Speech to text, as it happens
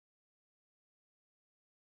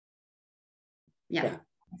Yeah, Yeah.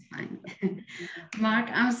 that's fine. Mark,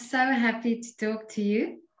 I'm so happy to talk to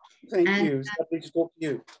you. Thank you. It's lovely to talk to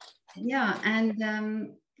you. Yeah, and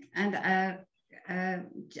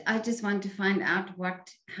I just want to find out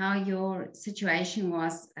how your situation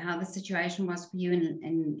was, how the situation was for you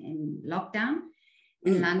in lockdown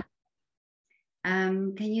in London.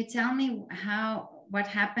 Can you tell me what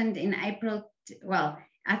happened in April? Well,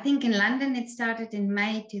 I think in London it started in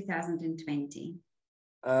May 2020.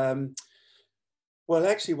 Well,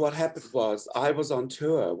 actually, what happened was I was on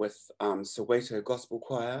tour with Soweto Gospel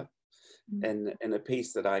Choir in a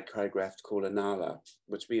piece that I choreographed called Anala,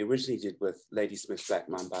 which we originally did with Lady Smith Black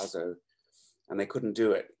Mambazo, and they couldn't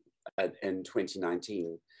do it in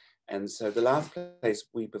 2019. And so the last place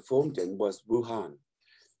we performed in was Wuhan.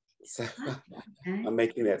 So I'm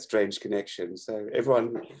making that strange connection. So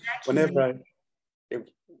everyone,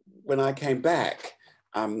 when I came back,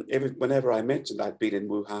 whenever I mentioned I'd been in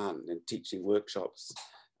Wuhan and teaching workshops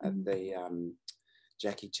at the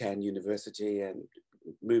Jackie Chan University and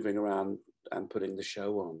moving around and putting the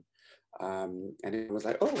show on. And it was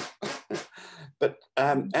like, oh, but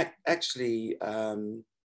actually,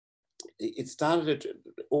 it started,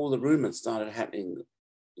 all the rumors started happening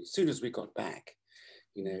as soon as we got back.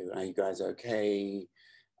 You know, are you guys okay?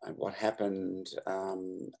 What happened?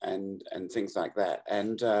 And things like that.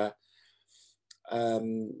 And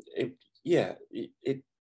it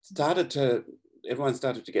started to, everyone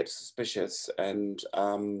started to get suspicious, and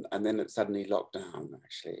then it suddenly locked down,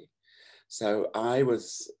 actually. So I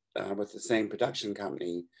was with the same production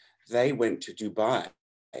company. They went to Dubai,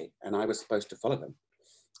 and I was supposed to follow them.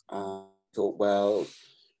 I thought, well,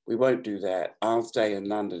 we won't do that. I'll stay in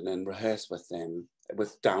London and rehearse with them,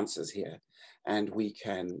 with dancers here, and we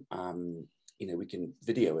can, we can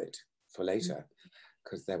video it for later,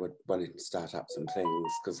 because they were wanting to start up some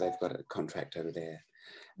things because they've got a contract over there.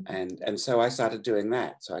 And so I started doing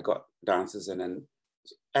that. So I got dancers in, and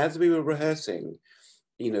as we were rehearsing,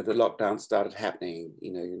 you know, the lockdown started happening.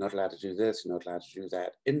 You know, you're not allowed to do this, you're not allowed to do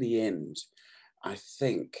that. In the end, I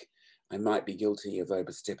think I might be guilty of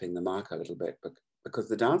overstepping the mark a little bit, because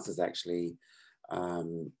the dancers actually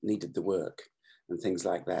needed the work and things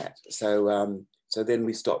like that. So so then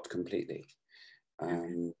we stopped completely,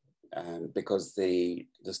 because the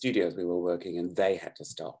studios we were working in, they had to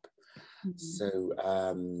stop. So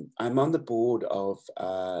I'm on the board of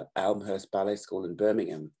Elmhurst Ballet School in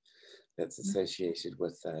Birmingham, that's associated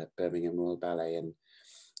with Birmingham Royal Ballet, and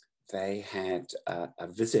they had a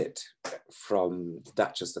visit from the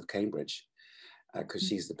Duchess of Cambridge, because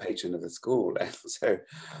she's the patron of the school. And so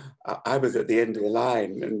I was at the end of the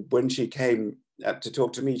line, and when she came to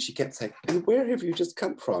talk to me, she kept saying, "And where have you just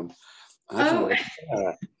come from?" I didn't want to tell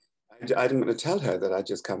her. I didn't want to tell her that I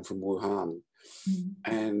just come from Wuhan.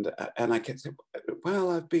 And I kept saying, well,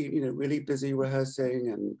 I've been, you know, really busy rehearsing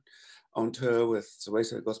and on tour with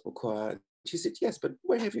Soweto Gospel Choir. She said, yes, but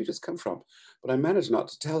where have you just come from? But I managed not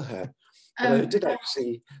to tell her. But I did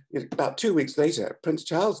actually, you know, about 2 weeks later, Prince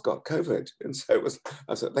Charles got COVID. And so it was,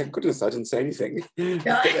 I said, thank goodness I didn't say anything.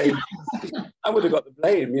 I would have got the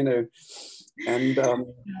blame, you know.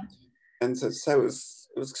 And so it was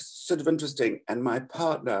sort of interesting. And my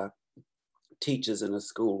partner teaches in a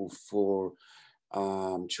school for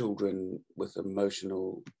children with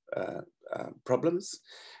emotional problems,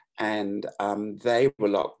 and they were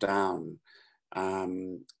locked down,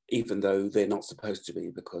 even though they're not supposed to be,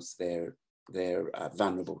 because they're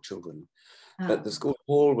vulnerable children. But the school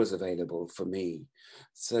hall was available for me.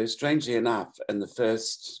 So strangely enough, in the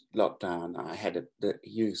first lockdown, I had the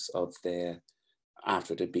use of their,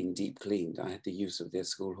 after it had been deep cleaned, I had the use of their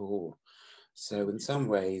school hall. So in some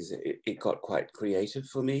ways, it got quite creative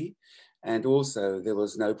for me. And also there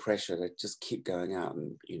was no pressure to just keep going out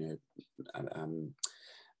and,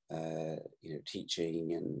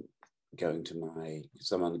 teaching and going to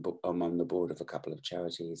I'm on the board of a couple of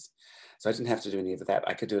charities. So I didn't have to do any of that.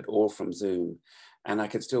 I could do it all from Zoom, and I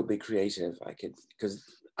could still be creative. I could, because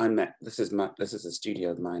this is a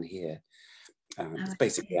studio of mine here. It's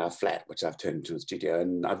basically our flat, which I've turned into a studio,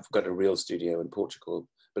 and I've got a real studio in Portugal.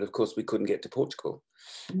 But of course, we couldn't get to Portugal,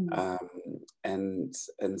 and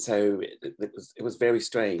so it was very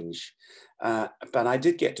strange. But I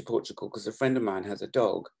did get to Portugal because a friend of mine has a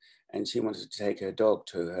dog, and she wanted to take her dog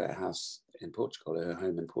to her house in Portugal, her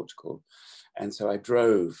home in Portugal, and so I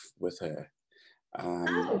drove with her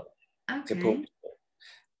to Portugal.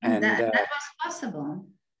 And that was possible.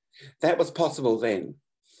 That was possible then.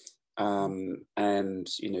 And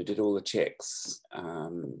did all the checks,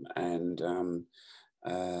 and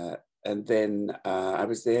then I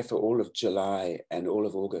was there for all of July and all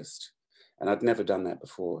of August, and I'd never done that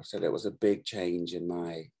before, so that was a big change in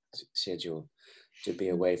my schedule. to be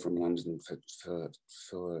away from London for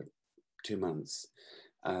 2 months.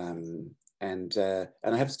 And I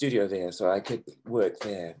have a studio there, so I could work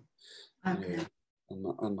there, Okay.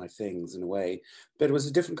 on my things in a way. But it was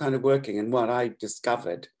a different kind of working. And what I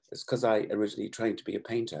discovered is, because I originally trained to be a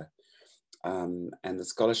painter, and the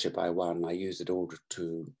scholarship I won, I used it all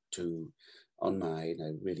on my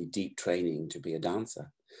really deep training to be a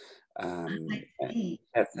dancer.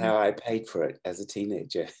 That's how I paid for it as a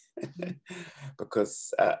teenager.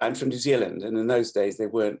 Because I'm from New Zealand, and in those days there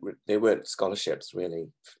weren't scholarships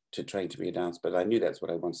really to train to be a dancer, but I knew that's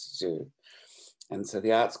what I wanted to do. And so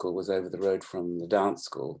the art school was over the road from the dance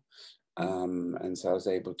school. And so I was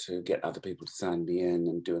able to get other people to sign me in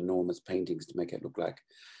and do enormous paintings to make it look like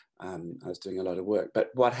I was doing a lot of work.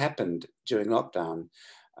 But what happened during lockdown,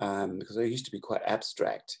 because I used to be quite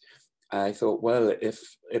abstract, I thought, well,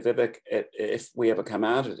 if we ever come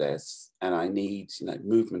out of this and I need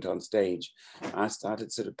movement on stage, I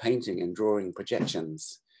started sort of painting and drawing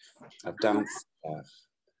projections of dance stuff.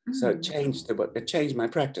 So it changed my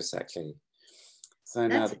practice actually. So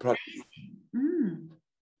now the project.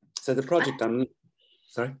 So the project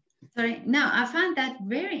sorry. Sorry, no, I found that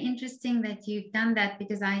very interesting that you've done that,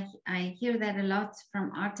 because I hear that a lot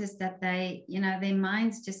from artists, that they, their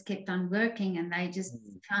minds just kept on working and they just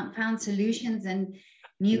found solutions and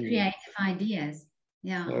new creative ideas.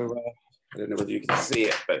 Yeah. So, I don't know whether you can see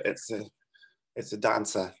it, but it's a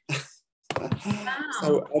dancer. Wow.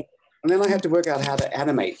 So, and then I had to work out how to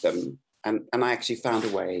animate them, and I actually found a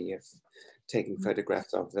way of taking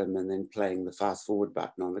photographs of them and then playing the fast forward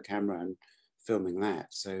button on the camera and filming that.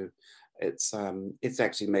 So it's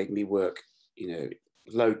actually made me work,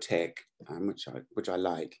 low tech, which I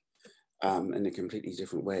like, in a completely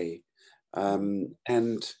different way.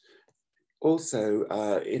 And also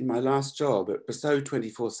in my last job at Soweto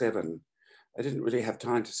 24/7, I didn't really have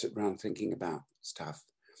time to sit around thinking about stuff.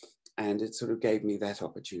 And it sort of gave me that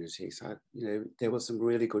opportunity. So, there were some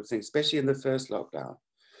really good things, especially in the first lockdown.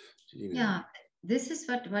 Yeah, this is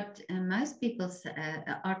what most people,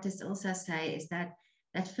 artists also say, is that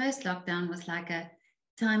first lockdown was like a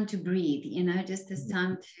time to breathe, just this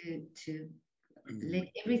time to let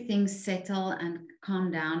everything settle and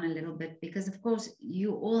calm down a little bit, because of course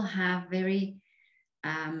you all have very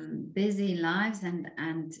busy lives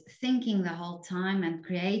and thinking the whole time and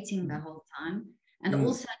creating the whole time, and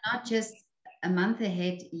also not just a month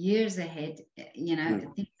ahead, years ahead,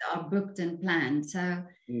 things are booked and planned. So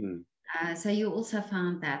so you also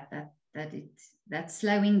found that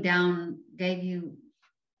slowing down gave you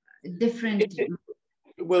different.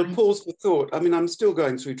 Well, pause for thought. I mean, I'm still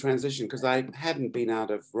going through transition because I hadn't been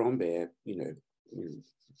out of Rambert,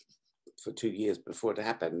 for 2 years before it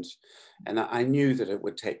happened. And I knew that it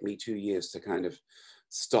would take me 2 years to kind of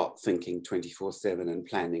stop thinking 24/7 and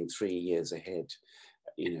planning 3 years ahead,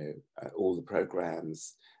 all the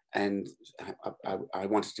programs. And I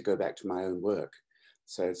wanted to go back to my own work.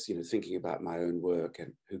 So it's, thinking about my own work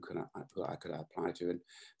and who I could apply to. And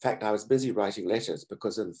in fact, I was busy writing letters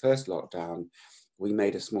because in the first lockdown, we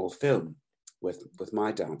made a small film with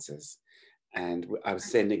my dancers, and I was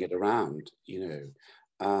sending it around,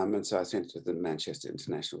 and so I sent it to the Manchester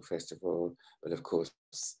International Festival. But of course,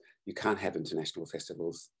 you can't have international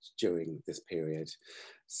festivals during this period.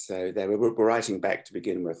 So they were writing back to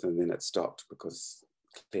begin with, and then it stopped because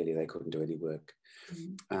clearly they couldn't do any work.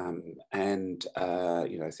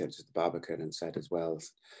 I sent it to the Barbican and Sadler's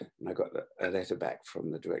Wells, and I got a letter back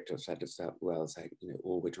from the director of Sadler's Wells saying,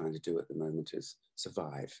 all we're trying to do at the moment is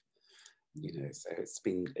survive. So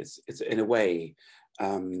it's in a way,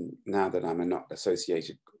 now that I'm not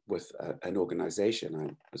associated with an organization,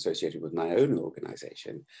 I'm associated with my own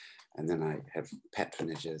organization, and then I have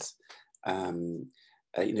patronages,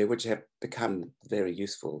 which have become very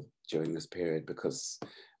useful during this period, because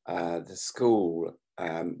the school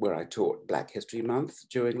where I taught Black History Month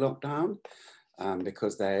during lockdown,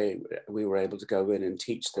 because we were able to go in and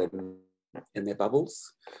teach them in their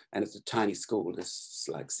bubbles, and it's a tiny school. There's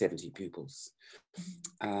like 70 pupils,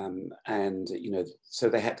 so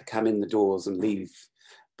they had to come in the doors and leave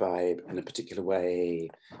in a particular way.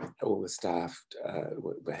 All the staff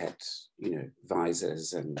had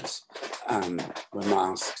visors and were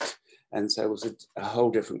masked, and so it was a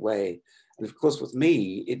whole different way. And of course, with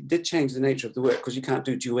me, it did change the nature of the work, because you can't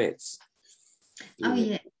do duets.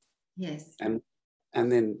 Yeah, yes. And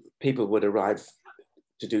then people would arrive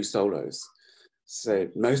to do solos. So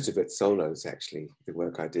most of it's solos, actually, the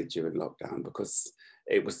work I did during lockdown, because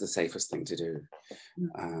it was the safest thing to do.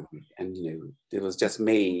 It was just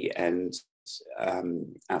me and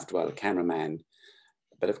after a while a cameraman.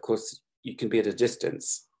 But of course, you can be at a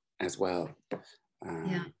distance as well.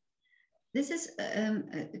 Yeah. this is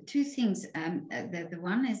two things. The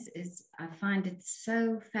one is I find it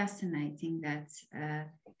so fascinating that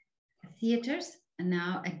theaters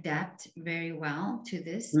now adapt very well to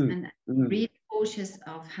this and really cautious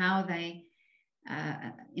of how they,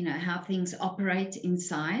 how things operate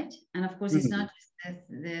inside. And of course, it's not just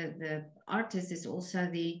the artist; it's also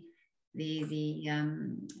the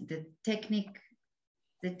technique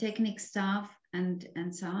staff and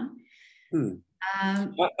so on.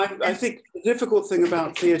 I think the difficult thing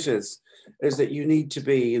about theatres is that you need to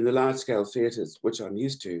be, in the large scale theatres, which I'm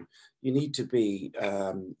used to, you need to be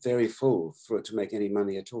very full for it to make any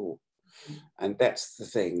money at all. And that's the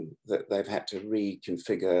thing that they've had to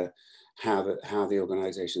reconfigure how the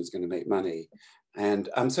organisation is going to make money. And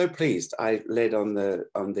I'm so pleased I led on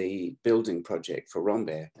the building project for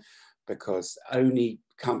Rambert, because only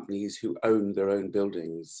companies who own their own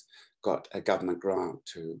buildings got a government grant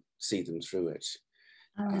to see them through it,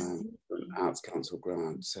 an Arts Council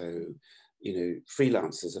grant. So,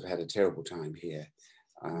 freelancers have had a terrible time here.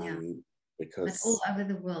 Because, but all over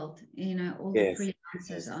the world, all the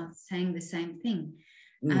freelancers are saying the same thing.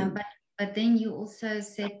 But then you also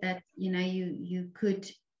said that, you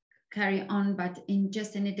could carry on, but in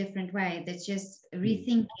a different way. That's just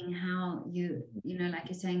rethinking how like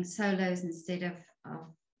you're saying, solos instead of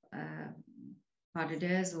pas de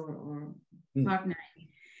deux or partnering.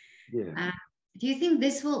 Do you think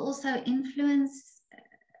this will also influence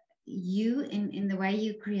you in the way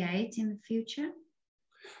you create in the future?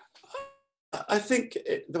 I think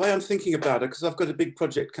the way I'm thinking about it, because I've got a big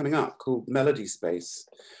project coming up called Melody Space,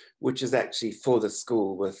 which is actually for the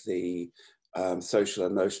school with the social,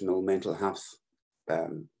 emotional, mental health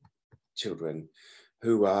children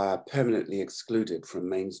who are permanently excluded from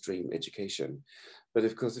mainstream education. But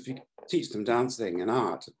of course, if you teach them dancing and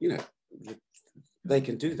art, they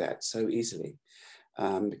can do that so easily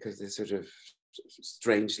because they're sort of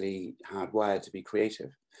strangely hardwired to be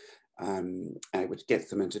creative, which gets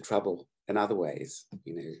them into trouble in other ways.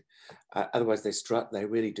 Otherwise they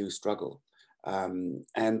really do struggle.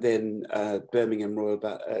 And then Birmingham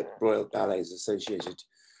Royal Ballet is associated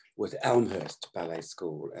with Elmhurst Ballet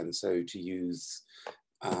School, and so to use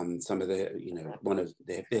some of one of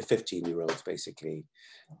their 15-year-olds basically,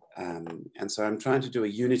 and so I'm trying to do a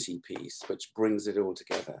unity piece which brings it all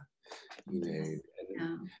together,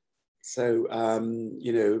 So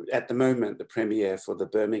at the moment the premiere for the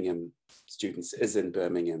Birmingham students is in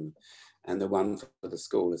Birmingham, and the one for the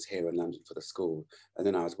school is here in London for the school. And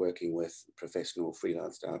then I was working with professional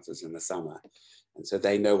freelance dancers in the summer. And so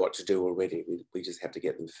they know what to do already. We just have to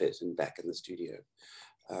get them fit and back in the studio.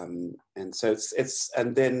 And so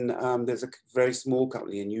and then there's a very small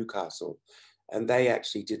company in Newcastle, and they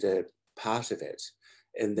actually did a part of it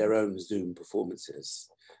in their own Zoom performances.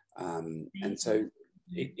 And so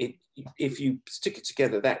if you stick it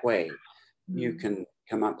together that way, you can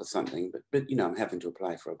come up with something, but I'm having to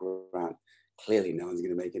apply for a grant. Clearly no one's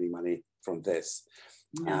going to make any money from this.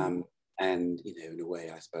 And in a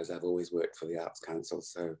way, I suppose I've always worked for the Arts Council,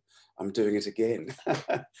 so I'm doing it again.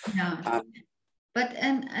 But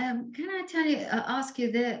can I tell you, ask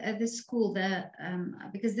you the school,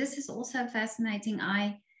 because this is also fascinating.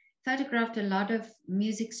 I photographed a lot of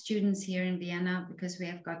music students here in Vienna because we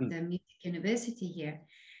have got the music university here,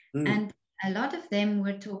 and a lot of them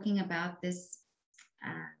were talking about this.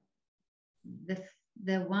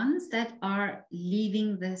 The ones that are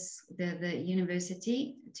leaving the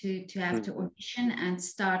university to have to audition and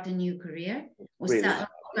start a new career or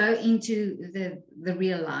go into the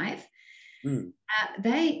real life,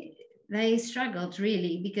 they struggled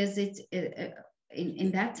really, because it's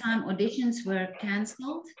in that time auditions were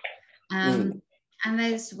cancelled, and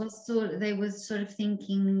they were sort of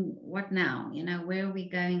thinking, what now? Where are we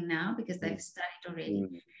going now? Because they've studied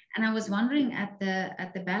already. And I was wondering at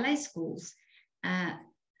the ballet schools,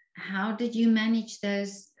 how did you manage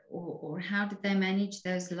those, or how did they manage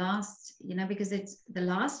those last? Because it's the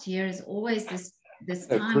last year is always this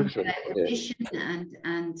time where they audition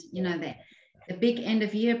and the big end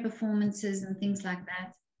of year performances and things like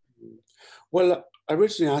that. Well,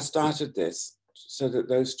 originally I started this so that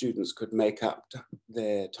those students could make up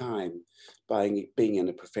their time by being in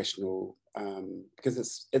a professional,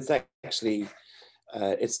 because it's actually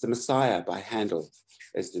it's the Messiah by Handel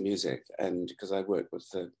is the music, and because I work with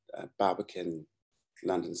the Barbican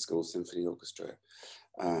London School Symphony Orchestra,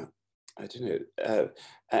 I don't know,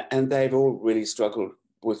 and they've all really struggled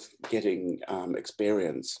with getting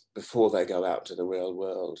experience before they go out to the real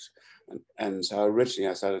world. And so originally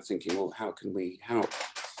I started thinking, well, how can we help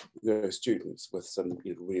those students with some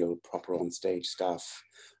real proper on stage stuff,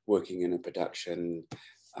 working in a production,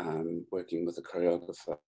 working with a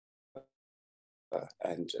choreographer,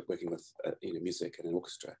 and working with music and an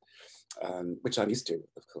orchestra, which I'm used to,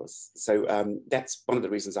 of course. So that's one of the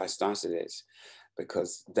reasons I started it,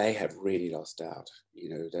 because they have really lost out,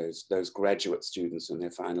 those graduate students in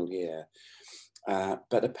their final year.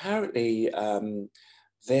 But apparently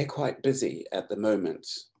they're quite busy at the moment,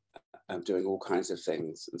 doing all kinds of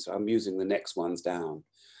things. And so I'm using the next ones down.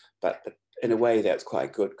 But in a way, that's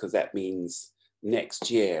quite good, because that means next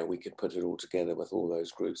year we could put it all together with all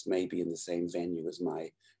those groups, maybe in the same venue as my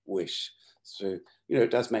wish. So, it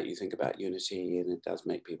does make you think about unity, and it does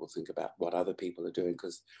make people think about what other people are doing,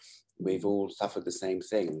 because we've all suffered the same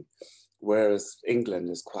thing. Whereas England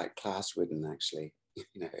is quite class-ridden, actually,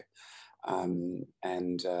 you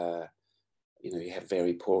have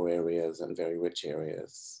very poor areas and very rich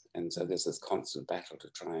areas. And so there's this constant battle to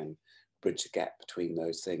try and bridge the gap between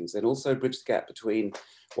those things, and also bridge the gap between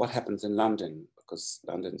what happens in London, because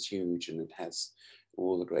London's huge and it has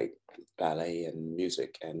all the great ballet and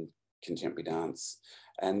music and contemporary dance.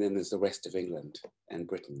 And then there's the rest of England and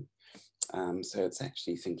Britain. So it's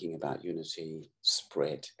actually thinking about unity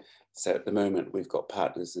spread. So at the moment, we've got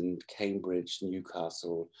partners in Cambridge,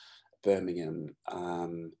 Newcastle, Birmingham.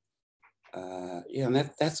 And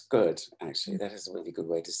that's good, actually. That is a really good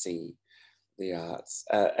way to see the arts.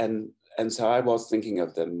 And so I was thinking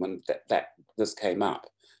of them when this came up,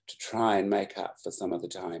 to try and make up for some of the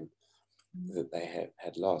time that they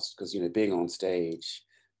had lost. Because, being on stage,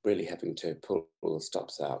 really having to pull all the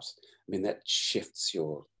stops out, I mean, that shifts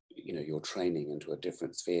your training into a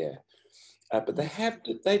different sphere. But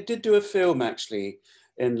they did do a film, actually,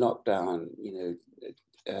 in lockdown.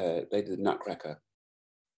 They did Nutcracker.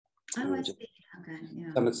 Oh, I see. Okay,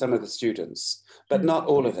 yeah. Some of the students, but not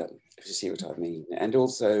all of them, if you see what I mean. And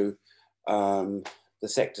also, the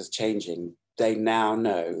sector's changing. They now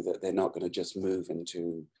know that they're not going to just move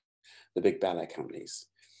into the big ballet companies.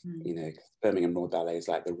 Birmingham Royal Ballet is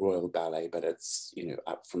like the Royal Ballet, but it's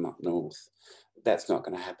up north. That's not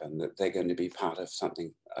going to happen. That they're going to be part of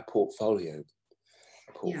something, a portfolio.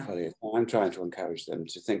 Yeah. I'm trying to encourage them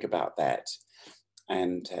to think about that,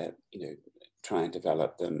 and try and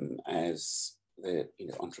develop them as the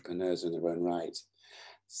entrepreneurs in their own right.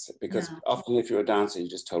 So, because often, if you're a dancer, you're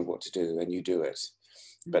just told what to do and you do it.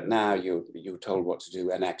 But now you're told what to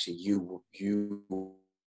do, and actually you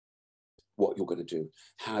what you're going to do,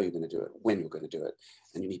 how you're going to do it, when you're going to do it,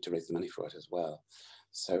 and you need to raise the money for it as well.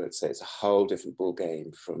 So it's a whole different ball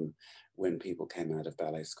game from when people came out of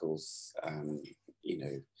ballet schools,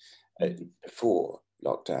 before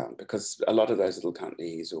lockdown, because a lot of those little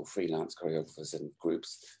companies or freelance choreographers and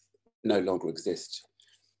groups no longer exist.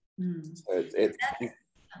 So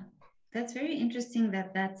that's very interesting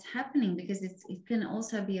that that's happening, because it can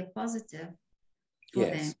also be a positive for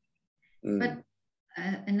them. But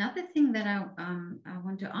another thing that I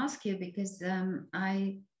want to ask you, because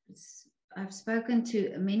I've spoken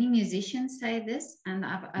to many musicians say this, and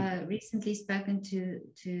I've recently spoken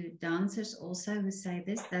to dancers also who say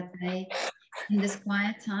this, that they, in this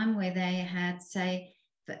quiet time where they had, say,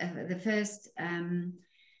 the first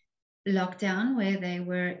lockdown, where they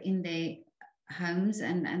were in their homes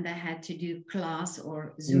and they had to do class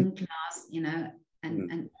or Zoom class,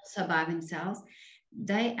 and also by themselves,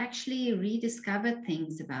 they actually rediscovered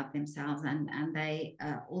things about themselves, and they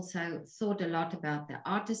also thought a lot about the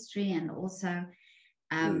artistry, and also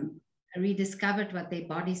rediscovered what their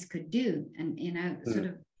bodies could do, and sort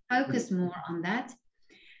of focused more on that.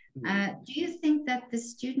 Do you think that the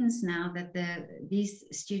students now, that these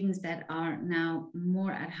students that are now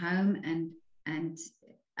more at home and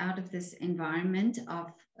out of this environment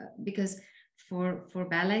of, because for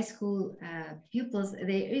ballet school pupils, there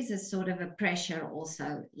is a sort of a pressure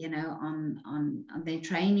also, on their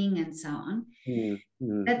training and so on,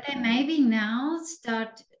 that they maybe now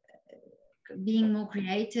start being more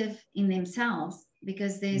creative in themselves,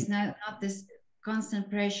 because there's not this constant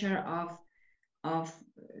pressure of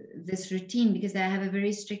this routine, because they have a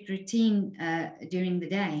very strict routine during the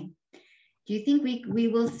day. Do you think we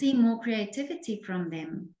will see more creativity from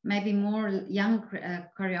them, maybe more young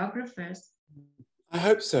choreographers? I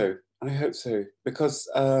hope so. Because,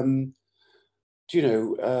 I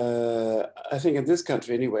think in this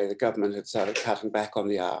country anyway, the government had started cutting back on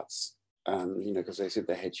the arts, because they said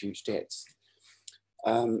they had huge debts.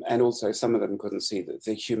 And also some of them couldn't see that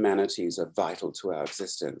the humanities are vital to our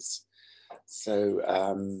existence. So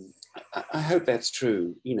I hope that's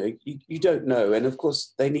true. You don't know. And of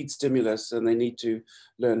course, they need stimulus, and they need to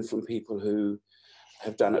learn from people who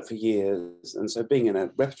have done it for years. And so being in a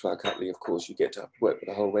repertoire company, of course, you get to work with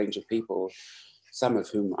a whole range of people, some of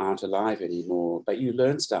whom aren't alive anymore, but you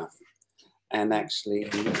learn stuff. And actually,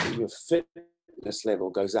 your fitness level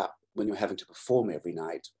goes up when you're having to perform every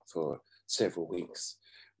night for several weeks,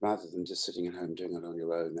 rather than just sitting at home doing it on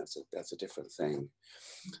your own. That's a different thing.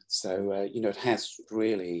 So you know, it has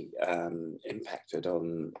really impacted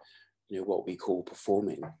on, you know, what we call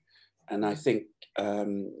performing. And I think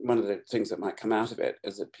one of the things that might come out of it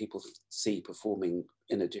is that people see performing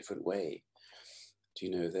in a different way. Do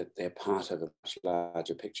you know that they're part of a much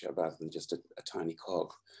larger picture rather than just a tiny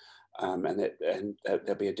cog? And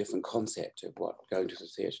there'll be a different concept of what going to the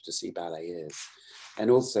theatre to see ballet is. And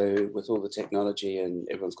also with all the technology, and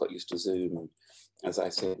everyone's got used to Zoom. And as I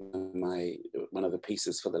said, one of the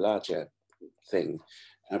pieces for the larger thing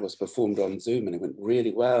was performed on Zoom, and it went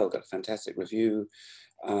really well, got a fantastic review.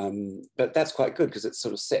 But that's quite good because it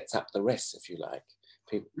sort of sets up the rest, if you like.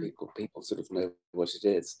 People sort of know what it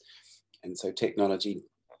is. And so technology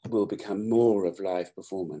will become more of live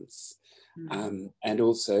performance. And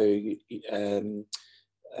also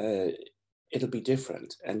it'll be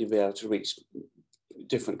different, and you'll be able to reach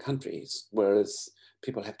different countries, whereas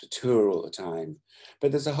people have to tour all the time.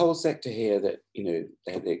 But there's a whole sector here that, you know,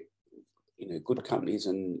 they're you know, good companies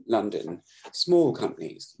in London, small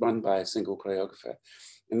companies run by a single choreographer.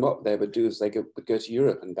 And what they would do is they would go to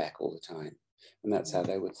Europe and back all the time. And that's how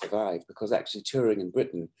they would survive, because actually touring in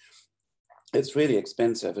Britain, it's really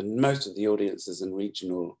expensive. And most of the audiences in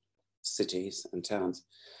regional cities and towns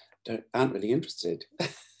aren't really interested.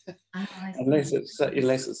 unless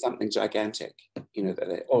it's something gigantic, you know,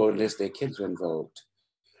 or unless their kids are involved.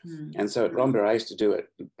 And so at Rambert, I used to do it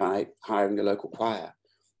by hiring a local choir,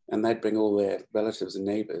 and they'd bring all their relatives and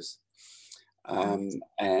neighbours. And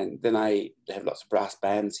then I have lots of brass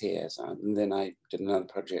bands here. And then I did another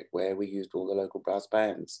project where we used all the local brass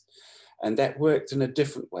bands. And that worked in a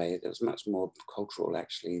different way. It was much more cultural,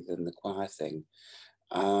 actually, than the choir thing.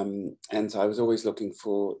 And so I was always looking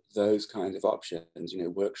for those kind of options, you know,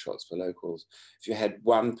 workshops for locals. If you had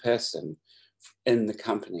one person in the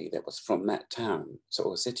company that was from that town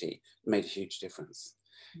or city, it made a huge difference.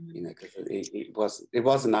 You know, because it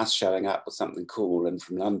wasn't us showing up with something cool and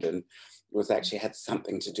from London. It was actually had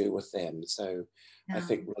something to do with them. So I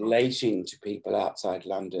think relating to people outside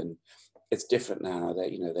London, it's different now.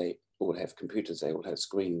 That, you know, they all have computers, they all have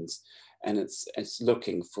screens, and it's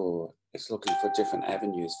looking for different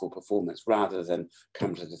avenues for performance rather than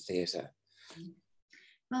come to the theatre.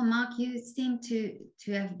 Well, Mark, you seem to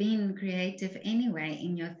have been creative anyway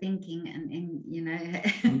in your thinking, and in, you know,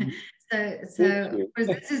 so because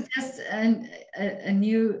this is just a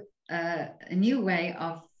new way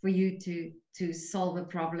for you to solve a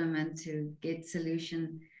problem and to get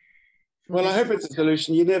solution. Well, I hope it's a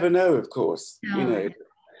solution. You never know, of course. No. You know,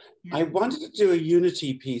 I wanted to do a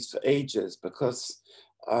unity piece for ages because,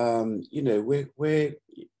 you know, we're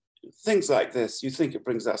things like this. You think it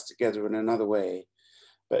brings us together in another way.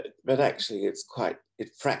 But actually, it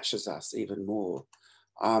fractures us even more.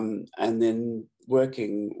 And then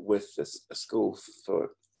working with a school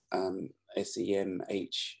for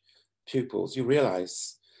SEMH pupils, you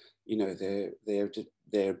realize, you know,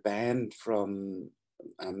 they're banned from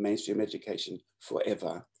mainstream education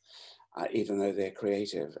forever, even though they're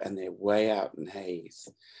creative, and they're way out in Hayes.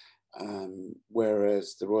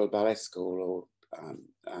 Whereas the Royal Ballet School or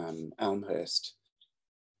Elmhurst,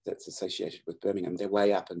 that's associated with Birmingham, they're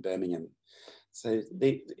way up in Birmingham. So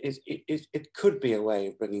it could be a way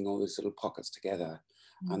of bringing all these little pockets together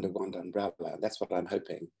under one umbrella. That's what I'm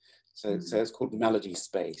hoping. So it's called Melody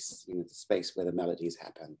Space, you know, the space where the melodies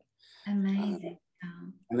happen. Amazing.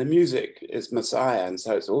 And the music is Messiah, and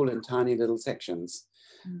so it's all in tiny little sections.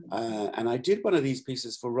 And I did one of these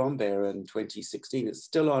pieces for Rambert in 2016. It's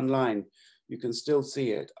still online. You can still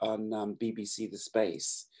see it on BBC The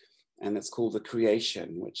Space. And it's called The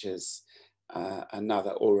Creation, which is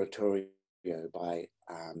another oratorio by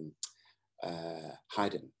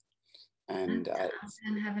Haydn. And I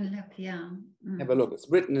can have a look, yeah. Have a look. It's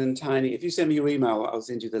written in tiny, if you send me your email, I'll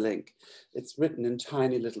send you the link. It's written in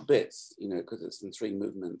tiny little bits, you know, because it's in 3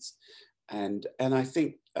 movements. And I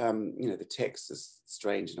think, you know, the text is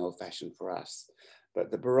strange and old fashioned for us, but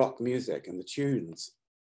the Baroque music and the tunes,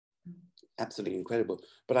 absolutely incredible.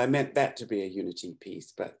 But I meant that to be a unity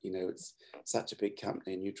piece, but you know, it's such a big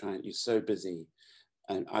company and you're so busy.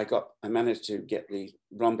 And I managed to get the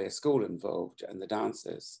Rambert School involved and the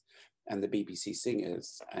dancers and the BBC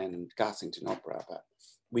singers and Garsington Opera, but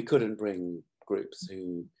we couldn't bring groups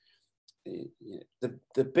who, you know,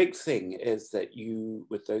 the big thing is that you,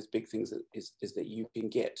 with those big things is that you can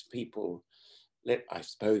get people, I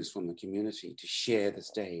suppose, from the community to share the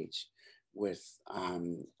stage with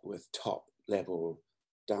top level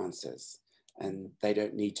dancers, and they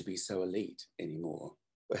don't need to be so elite anymore.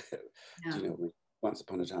 Do you know what I mean? once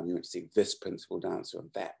upon a time you went to see this principal dancer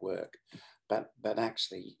and that work, but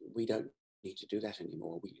actually we don't need to do that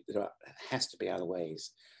anymore. There has to be other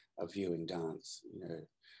ways of viewing dance, you know,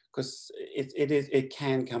 because it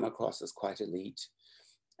can come across as quite elite,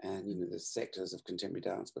 and you know there's sectors of contemporary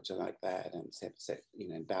dance which are like that, and you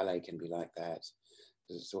know ballet can be like that.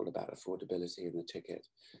 It's all about affordability and the ticket,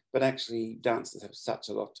 but actually dancers have such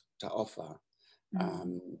a lot to offer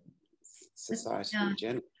society in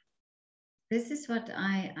general. This is what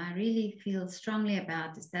I really feel strongly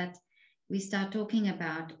about, is that we start talking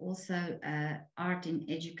about also art in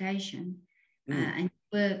education. And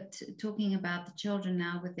we're talking about the children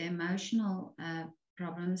now with their emotional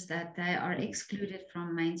problems, that they are excluded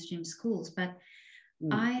from mainstream schools. But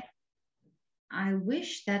I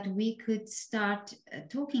wish that we could start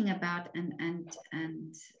talking about and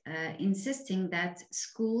insisting that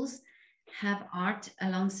schools have art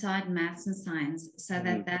alongside maths and science, so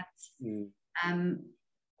that that's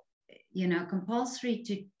you know, compulsory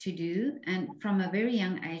to do, and from a very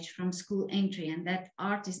young age, from school entry, and that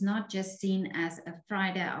art is not just seen as a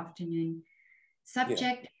Friday afternoon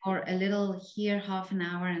subject or a little here, half an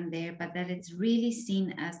hour and there, but that it's really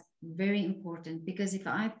seen as very important. Because if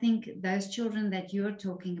I think those children that you're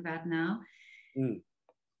talking about now,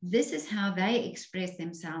 this is how they express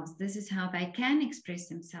themselves, this is how they can express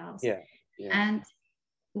themselves. And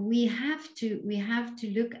we have to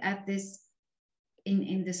look at this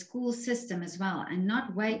in the school system as well, and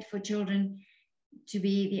not wait for children to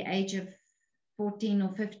be the age of 14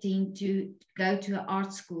 or 15 to go to an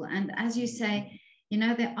art school. And as you say, you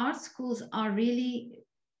know, the art schools are really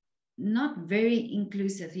not very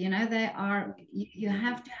inclusive. You know, they are, you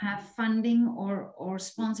have to have funding or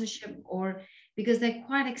sponsorship, or because they're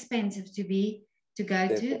quite expensive to go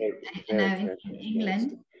to, you know, in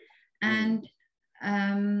England. And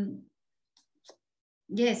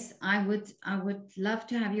yes, I would love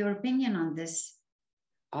to have your opinion on this.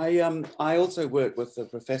 I also work with the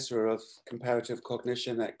professor of comparative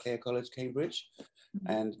cognition at Clare College, Cambridge.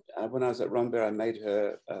 And when I was at Rambert, I made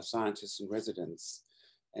her a scientist in residence.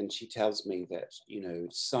 And she tells me that, you know,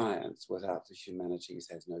 science without the humanities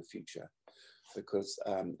has no future, because,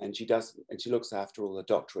 and she looks after all the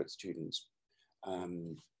doctorate students,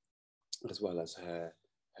 as well as her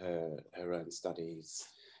own studies.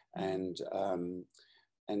 And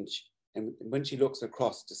when she looks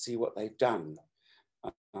across to see what they've done,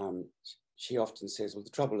 she often says, well, the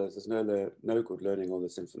trouble is there's no good learning all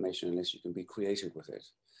this information unless you can be creative with it.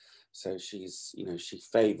 So she's, you know, she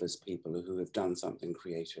favors people who have done something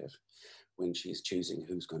creative when she's choosing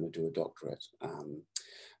who's going to do a doctorate.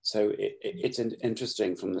 So it's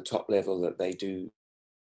interesting from the top level that they do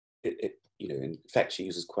it, you know, in fact, she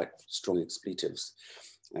uses quite strong expletives,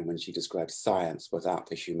 and when she describes science without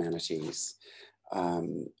the humanities.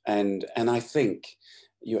 And I think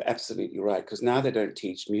you're absolutely right, because now they don't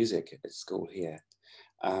teach music at school here,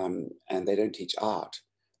 and they don't teach art.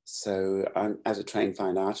 So as a trained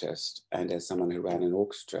fine artist, and as someone who ran an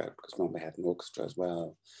orchestra, because Mum had an orchestra as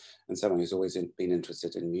well, and someone who's always been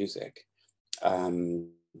interested in music,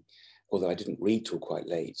 although I didn't read till quite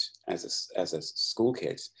late as a school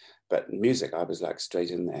kid, but music I was like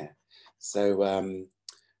straight in there. So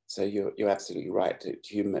so you're absolutely right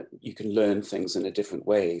that you can learn things in a different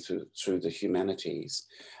way through the humanities.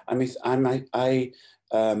 I mean, I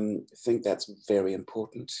think that's very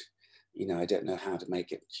important. You know, I don't know how to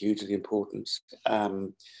make it hugely important,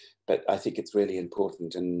 but I think it's really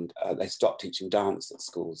important. And they stopped teaching dance at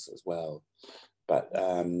schools as well. But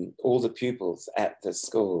all the pupils at this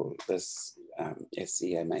school, this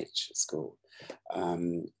SEMH school,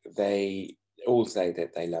 they all say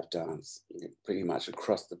that they love dance, you know, pretty much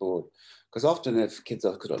across the board. Because often if kids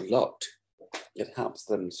are kind of locked, it helps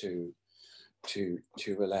them to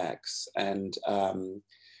relax. And,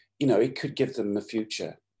 you know, it could give them a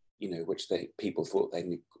future, you know, which people thought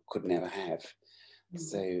they could never have.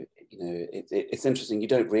 So, you know, it's interesting. You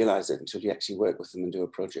don't realize it until you actually work with them and do a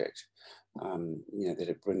project, you know, that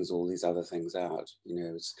it brings all these other things out. You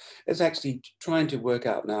know, it's actually trying to work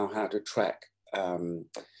out now how to track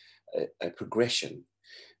a progression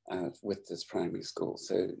with this primary school.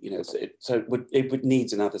 So, you know, it would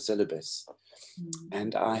needs another syllabus.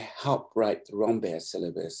 And I helped write the Rambert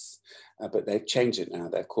syllabus, but they've changed it now.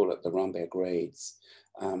 They call it the Rambert grades.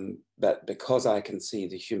 But because I can see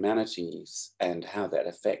the humanities and how that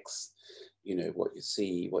affects, you know, what you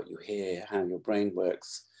see, what you hear, how your brain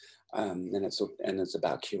works, and it's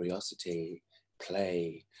about curiosity,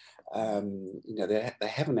 play. You know, they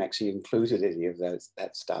haven't actually included any of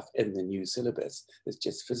that stuff in the new syllabus. It's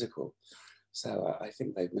just physical. So I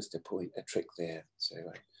think they've missed a trick there. So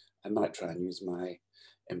I might try and use my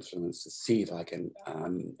influence, to see if I can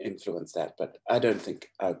influence that, but I don't think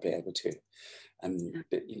I would be able to.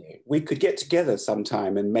 But, you know, we could get together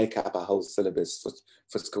sometime and make up a whole syllabus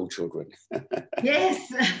for school children.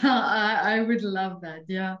 Yes, I would love that.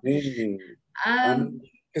 Yeah.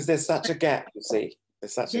 Because there's such a gap, you see.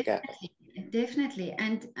 There's such a gap. Definitely.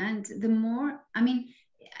 And the more, I mean,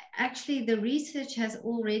 actually the research has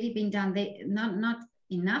already been done. Not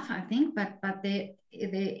enough, I think, but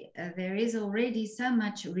there is already so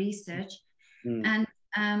much research. And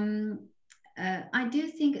I do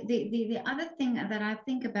think the other thing that I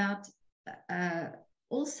think about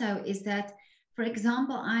also is that, for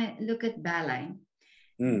example, I look at ballet.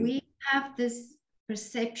 We have this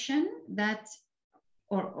perception that,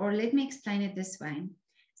 or let me explain it this way.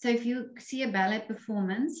 So if you see a ballet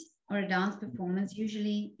performance or a dance performance,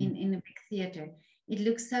 usually in a big theater, it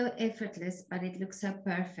looks so effortless, but it looks so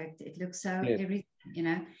perfect. It looks so everything, you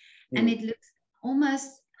know, and it looks almost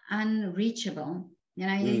unreachable. You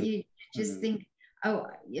know, you just think, oh,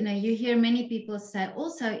 you know, you hear many people say,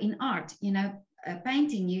 also in art, you know,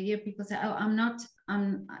 painting, you hear people say, oh, I'm not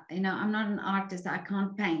an artist, I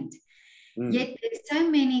can't paint. Yet there's so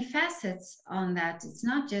many facets on that. It's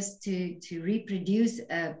not just to reproduce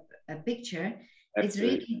a picture. Absolutely. It's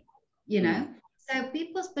really, you know, so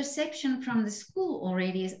people's perception from the school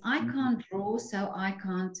already is, I can't draw, so I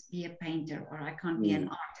can't be a painter, or I can't be an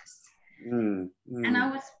artist. And I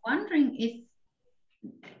was wondering if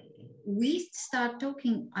we start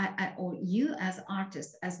talking, or you as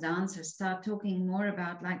artists, as dancers, start talking more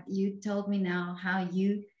about, like you told me now, how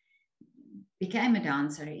you became a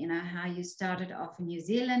dancer, you know, how you started off in New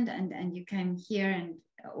Zealand and you came here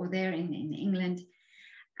or there in England.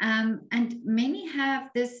 And many have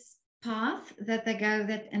this path that they go,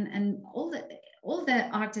 that and all the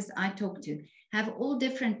artists I talk to have all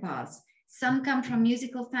different paths. Some come from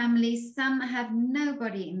musical families, some have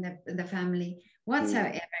nobody in the family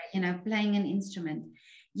whatsoever, you know, playing an instrument.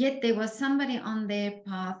 Yet there was somebody on their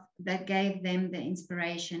path that gave them the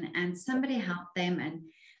inspiration, and somebody helped them.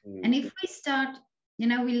 And if we start, you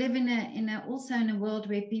know, we live also in a world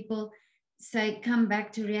where people say, come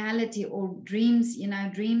back to reality, or dreams, you know,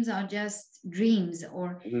 dreams are just dreams,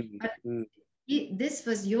 or but this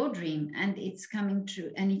was your dream and it's coming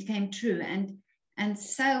true, and it came true. And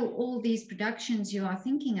so all these productions you are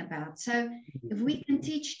thinking about. So if we can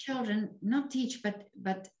teach children, not teach,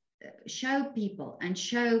 but show people and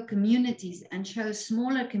show communities and show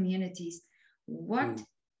smaller communities what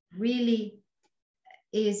really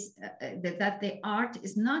is that the art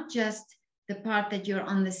is not just the part that you're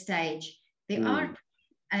on the stage. The art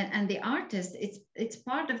and the artist, it's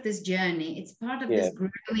part of this journey. It's part of this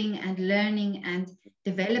growing and learning and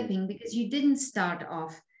developing, because you didn't start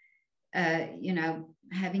off you know,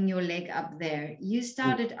 having your leg up there. You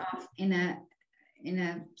started off in a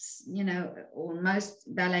you know, or most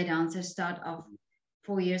ballet dancers start off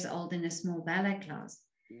 4 years old in a small ballet class.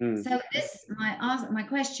 So this, my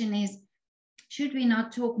question is, should we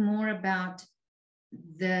not talk more about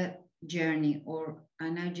the journey, or I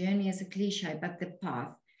know journey is a cliche, but the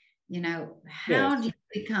path, you know, how do you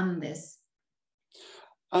become this?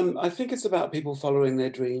 I think it's about people following their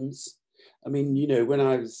dreams. I mean, you know, when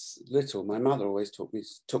I was little, my mother always took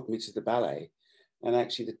me to the ballet, and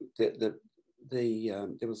actually there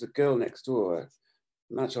was a girl next door,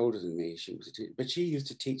 much older than me. But she used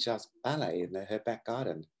to teach us ballet in her back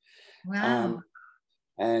garden. Wow.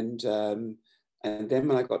 And then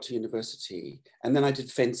when I got to university, and then I did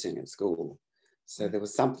fencing at school, so there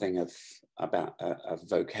was something about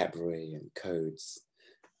vocabulary and codes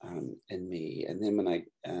in me. And then when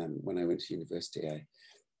I went to university,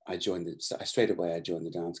 I joined straight away. I joined the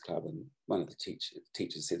dance club, and one of the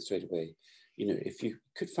teachers said straight away, you know, if you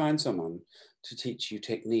could find someone to teach you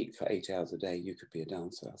technique for 8 hours a day, you could be a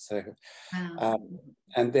dancer. So,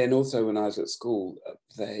 and then also when I was at school,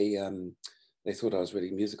 they thought I was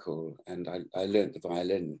really musical, and I learned the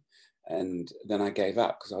violin, and then I gave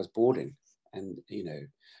up because I was boarding, and you know,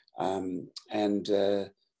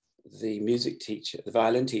 the music teacher, the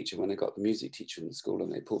violin teacher, when I got the music teacher in the school,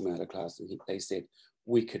 and they pulled me out of class, and they said,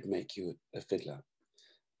 we could make you a fiddler.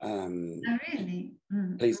 Oh, really?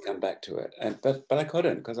 Please come back to it. But I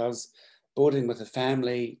couldn't, because I was boarding with a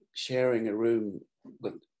family, sharing a room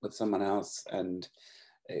with someone else, and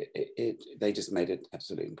they just made it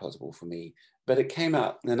absolutely impossible for me. But it came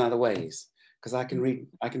out in other ways, because I can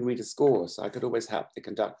read a score, so I could always help the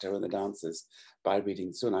conductor and the dancers by reading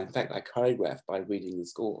the score. In fact, I choreograph by reading the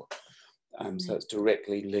score, so it's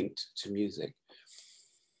directly linked to music.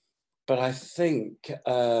 But I think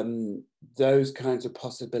those kinds of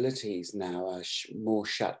possibilities now are more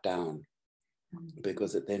shut down.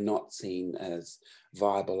 because they're not seen as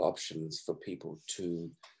viable options for people to,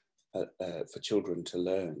 for children to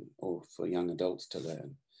learn or for young adults to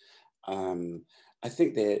learn. I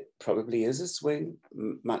think there probably is a swing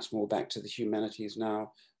much more back to the humanities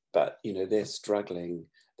now, but you know, they're struggling.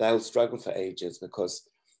 They'll struggle for ages because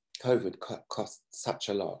COVID cost such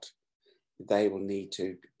a lot. They will need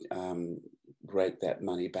to break that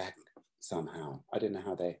money back somehow. I don't know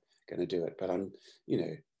how they're going to do it, but you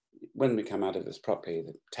know, when we come out of this properly,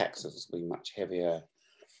 the taxes will be much heavier.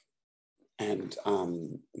 And,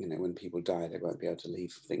 you know, when people die, they won't be able to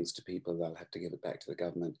leave things to people. They'll have to give it back to the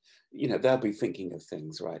government. You know, they'll be thinking of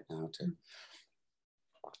things right now to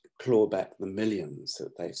claw back the millions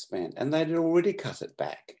that they've spent. And they'd already cut it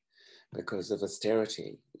back because of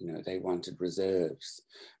austerity. You know, they wanted reserves.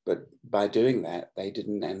 But by doing that, they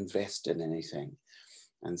didn't invest in anything.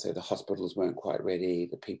 And so the hospitals weren't quite ready.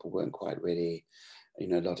 The people weren't quite ready. You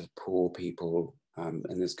know, a lot of poor people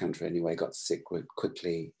in this country anyway got sick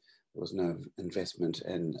quickly. There was no investment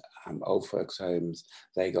in old folks' homes.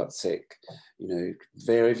 They got sick. You know,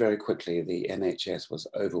 very, very quickly, the NHS was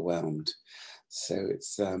overwhelmed. So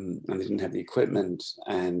it's, and they didn't have the equipment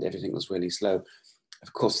and everything was really slow.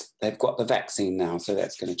 Of course, they've got the vaccine now, so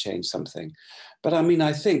that's going to change something. But I mean,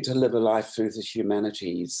 I think to live a life through the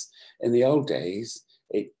humanities, in the old days,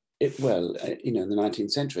 well, you know, in the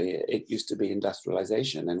 19th century, it used to be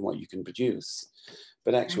industrialization and what you can produce.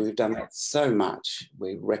 But actually, we've done that so much,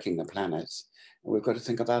 we're wrecking the planet. And we've got to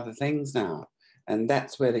think of other things now. And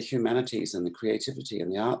that's where the humanities and the creativity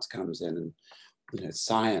and the arts comes in, and, you know,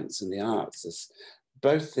 science and the arts. Is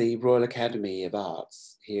both the Royal Academy of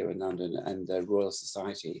Arts here in London and the Royal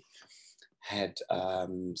Society had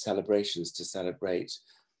celebrations to celebrate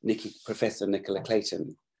Professor Nicola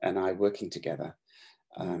Clayton and I working together.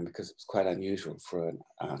 Because it was quite unusual for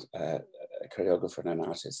a choreographer and an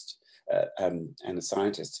artist and a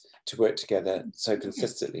scientist to work together so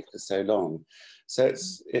consistently for so long. So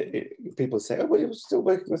it's people say, oh, well, you're still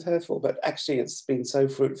working with her for, but actually it's been so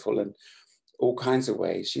fruitful in all kinds of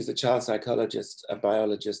ways. She's a child psychologist, a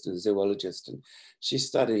biologist, and a zoologist, and she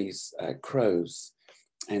studies crows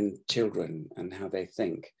and children and how they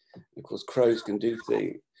think. Of course, crows can do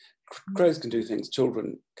things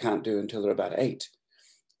children can't do until they're about 8.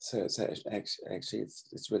 So it's actually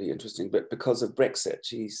it's really interesting. But because of Brexit,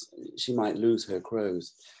 she might lose her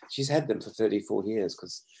crows. She's had them for 34 years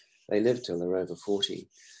because they live till they're over 40.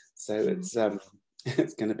 So it's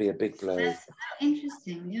going to be a big blow. That's so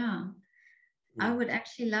interesting. Yeah, I would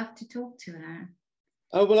actually love to talk to her.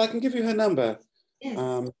 Oh well, I can give you her number.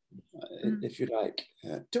 Yes. If you like.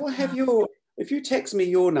 Do I have your? If you text me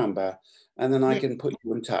your number, and then I can put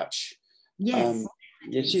you in touch. Yes.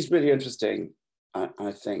 Yeah, she's really interesting.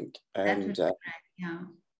 I think, and yeah,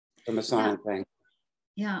 from a science thing.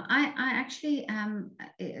 Yeah, I actually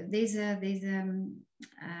there's a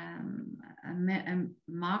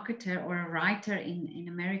marketer or a writer in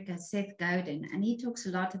America, Seth Godin, and he talks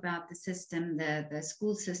a lot about the system, the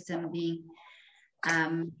school system being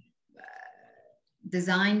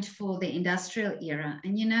designed for the industrial era,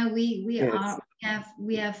 and you know we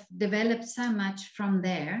have developed so much from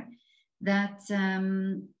there that.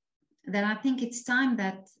 That I think it's time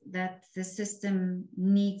that the system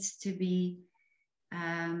needs to be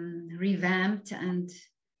revamped and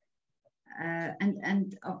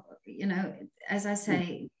you know, as I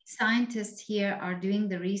say, scientists here are doing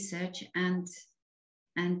the research, and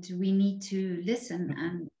we need to listen,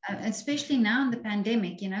 and especially now in the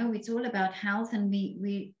pandemic, you know, it's all about health, and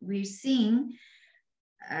we're seeing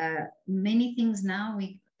many things now.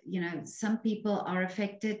 You know, some people are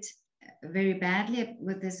affected very badly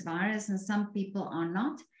with this virus and some people are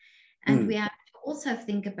not, and we have to also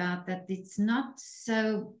think about that it's not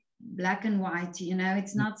so black and white, you know,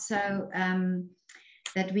 it's not so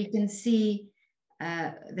that we can see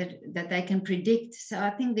that they can predict. So I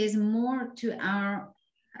think there's more to our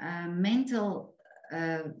mental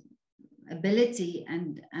ability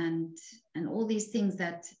and all these things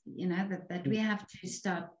that, you know, that we have to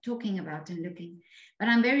start talking about and looking. But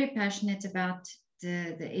I'm very passionate about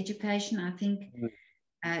the education. I think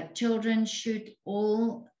children should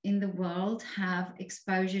all in the world have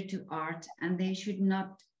exposure to art, and they should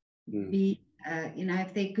not be, you know,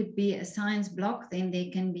 if there could be a science block, then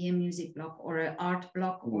there can be a music block or an art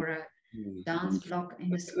block or a dance block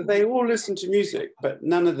in the school. They all listen to music, but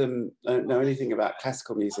none of them don't know anything about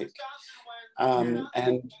classical music.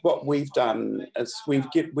 And what we've done is we've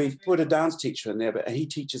put a dance teacher in there, but he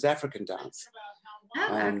teaches African dance.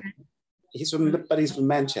 Okay. He's from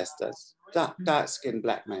Manchester. Dark-skinned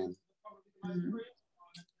black man.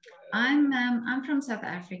 I'm from South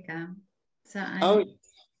Africa, so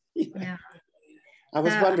yeah. I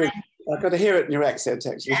was wondering, I've got to hear it in your accent,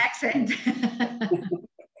 actually. Accent.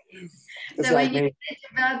 So like when you me. think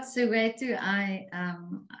about Soweto,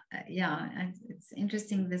 it's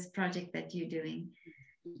interesting, this project that you're doing.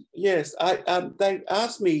 Yes, they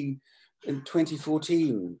asked me in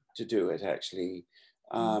 2014 to do it, actually,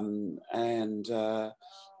 and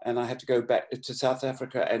I had to go back to South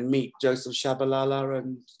Africa and meet Joseph Shabalala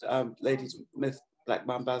and Lady Smith Black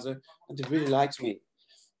Mambazo, and they really liked me.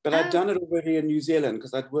 But I'd done it already in New Zealand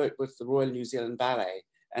because I'd worked with the Royal New Zealand Ballet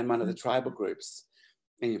and one of the tribal groups,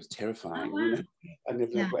 and it was terrifying. You know, I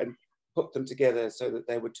never and put them together so that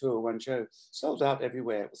they would tour one show, sold out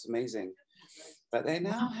everywhere. It was amazing. But they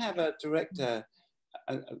now have a director.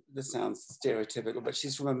 This sounds stereotypical, but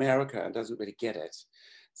she's from America and doesn't really get it.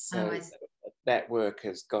 So that work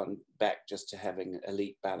has gone back just to having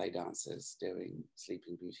elite ballet dancers doing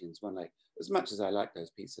Sleeping Beauty and Swan Lake. As much as I like those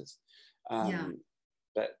pieces,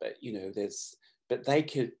 but you know, but they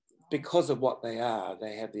could, because of what they are,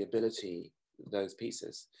 they have the ability, those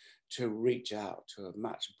pieces, to reach out to a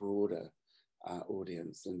much broader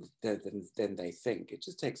audience than they think. It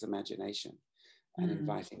just takes imagination and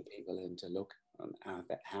inviting people in to look on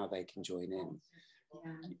how they can join in.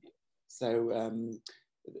 So,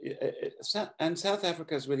 and South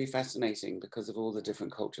Africa is really fascinating because of all the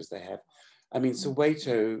different cultures they have. I mean,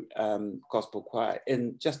 Soweto Gospel Choir,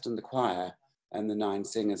 just in the choir and the 9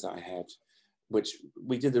 singers I had, which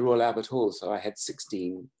we did the Royal Albert Hall, so I had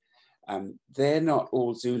 16. They're not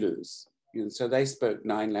all Zulus, you know, so they spoke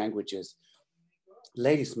 9 languages.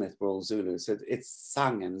 Ladysmith were all Zulu, so it's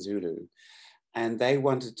sung in Zulu. And they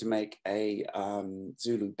wanted to make a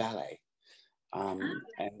Zulu ballet.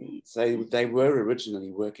 And so they were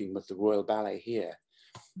originally working with the Royal Ballet here.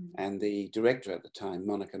 And the director at the time,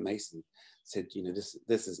 Monica Mason, said, you know,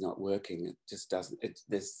 this is not working. It just doesn't, it's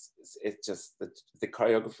just the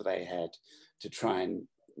choreographer they had to try and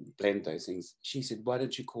blend those things. She said, why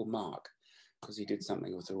don't you call Mark? Because he did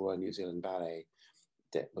something with the Royal New Zealand Ballet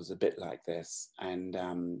that was a bit like this. And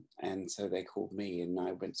so they called me, and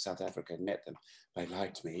I went to South Africa and met them. They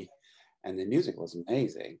liked me, and the music was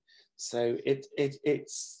amazing. So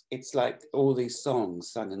it's like all these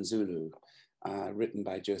songs sung in Zulu, written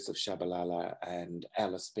by Joseph Shabalala and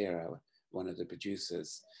Alice Spero, one of the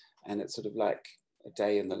producers. And it's sort of like a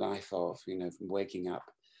day in the life of, you know, from waking up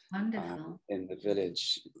in the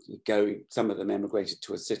village, some of them emigrated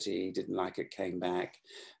to a city, didn't like it, came back.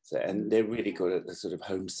 So, and they're really good at the sort of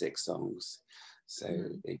homesick songs. So,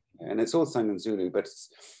 and it's all sung in Zulu, but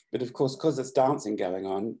of course, because there's dancing going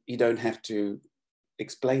on, you don't have to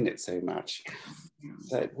explain it so much.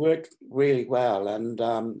 So it worked really well, and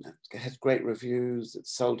it had great reviews. It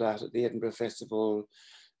sold out at the Edinburgh Festival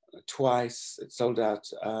twice. It sold out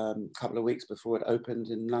a couple of weeks before it opened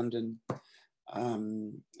in London.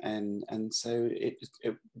 And so it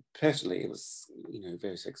personally, it was, you know,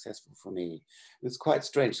 very successful for me. It was quite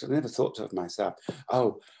strange. I never thought of myself,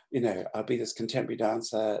 oh, you know, I'll be this contemporary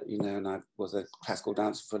dancer, you know, and I was a classical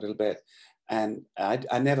dancer for a little bit. And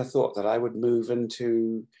I never thought that I would move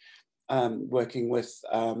into working with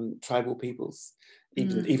tribal peoples,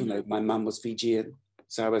 even though my mum was Fijian.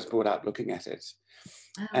 So I was brought up looking at it.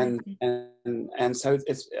 And so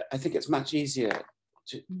I think it's much easier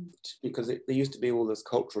because there used to be all this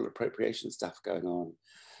cultural appropriation stuff going on.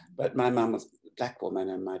 But my mum was a black woman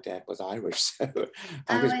and my dad was Irish. So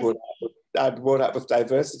I was brought up with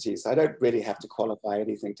diversity. So I don't really have to qualify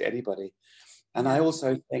anything to anybody. And I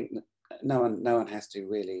also think that no one has to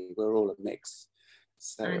really. We're all a mix.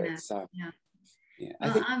 So it's I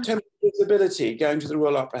think in terms of visibility, going to the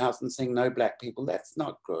Royal Opera House and seeing no black people, that's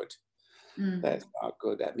not good. That's not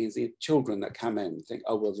good. That means the children that come in think,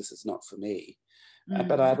 oh, well, this is not for me.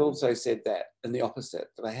 But I've also said that in the opposite,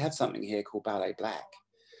 that I have something here called Ballet Black.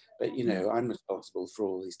 But, you know, I'm responsible for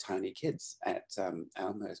all these tiny kids at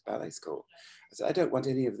Elmhurst Ballet School. So I don't want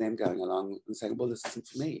any of them going along and saying, well, this isn't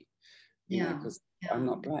for me, you know, because I'm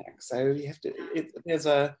not black. So you have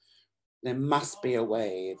to, there must be a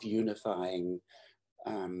way of unifying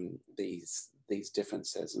these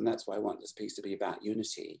differences. And that's why I want this piece to be about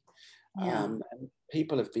unity. And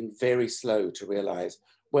people have been very slow to realize,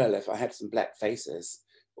 well, if I had some black faces,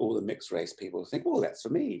 all the mixed race people think, well, that's for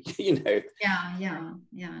me, you know.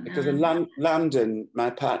 Because in London, my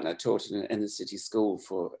partner taught in an inner city school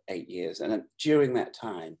for 8 years. And during that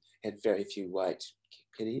time, had very few white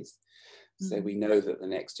kiddies. So we know that the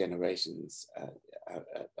next generations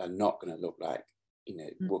are not going to look like, you know,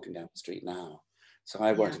 walking down the street now. So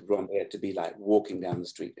I wanted Rambert to be like walking down the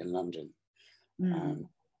street in London. You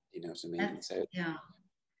know what I mean?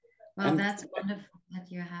 Well, that's wonderful that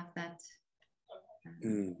you have that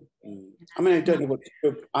Mm, I mean, I don't know what to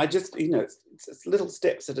do. I just, it's little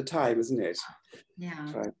steps at a time, isn't it? Yeah.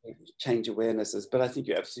 Try to change awarenesses. But I think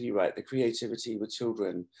you're absolutely right. The creativity with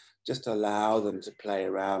children, just allow them to play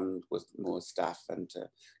around with more stuff and to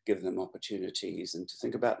give them opportunities and to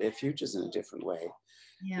think about their futures in a different way,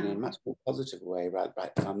 in a much more positive way. Right.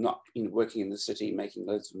 I'm not, working in the city, making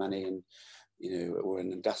loads of money and, or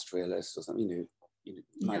an industrialist or something,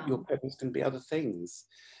 your purpose can be other things.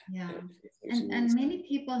 Yeah. And many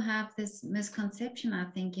people have this misconception, I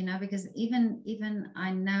think, because even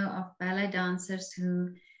I know of ballet dancers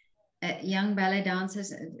who, young ballet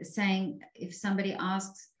dancers saying, if somebody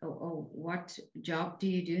asks, oh, what job do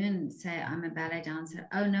you do? And say, I'm a ballet dancer.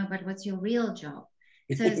 Oh, no, but what's your real job?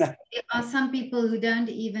 So there are some people who don't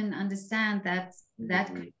even understand that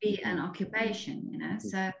could be an occupation,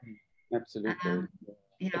 so. Absolutely.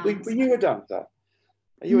 Were you a dancer?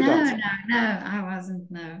 Are you a no, dancer? No, I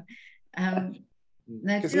wasn't, no.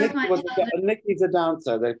 Because Nikki's a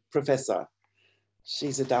dancer, the professor.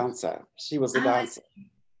 She's a dancer. She was a dancer.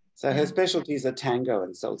 So her specialties are tango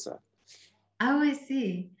and salsa. Oh, I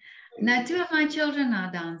see. Now, 2 of my children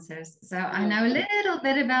are dancers, so I know a little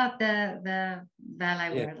bit about the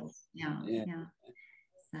ballet world. Yeah.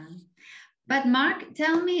 So, but Mark,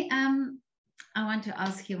 tell me, I want to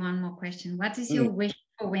ask you one more question. What is your wish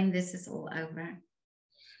for when this is all over?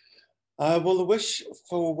 Well, the wish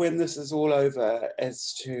for when this is all over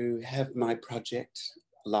is to have my project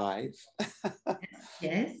live.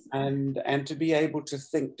 Yes. And to be able to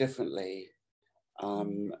think differently,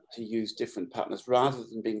 to use different partners rather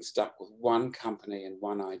than being stuck with one company and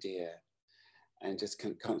one idea and just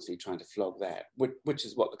constantly trying to flog that, which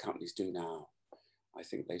is what the companies do now. I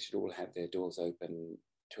think they should all have their doors open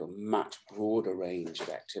to a much broader range of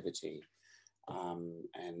activity,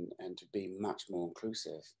 and to be much more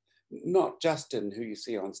inclusive, not just in who you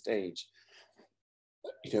see on stage,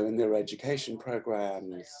 in their education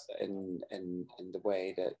programs, in the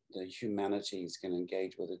way that the humanities can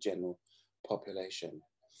engage with the general population.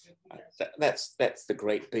 That's the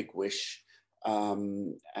great big wish,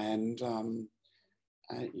 and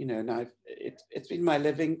it's been my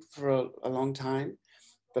living for a long time,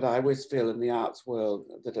 but I always feel in the arts world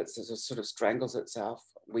that it sort of strangles itself.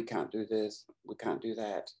 We can't do this, we can't do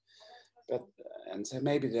that, and so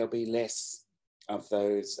maybe there'll be less of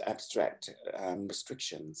those abstract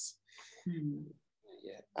restrictions.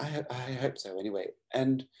 Yeah, I hope so anyway.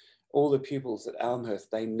 And all the pupils at Elmhurst,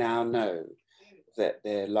 they now know that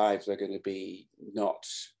their lives are going to be not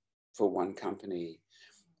for one company,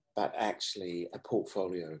 but actually a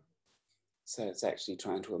portfolio. So it's actually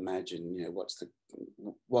trying to imagine,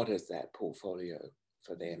 what is that portfolio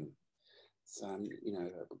for them? So,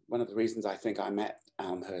 one of the reasons I think I'm at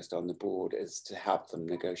Elmhurst on the board is to help them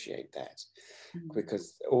negotiate that,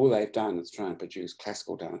 because all they've done is try and produce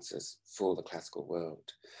classical dancers for the classical world.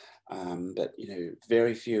 But,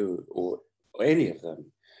 very few or any of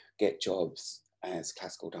them get jobs as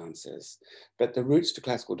classical dancers. But the routes to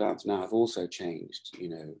classical dance now have also changed,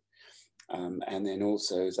 and then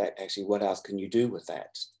also is that actually what else can you do with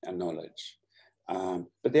that knowledge?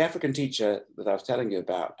 But the African teacher that I was telling you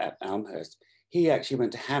about at Elmhurst, he actually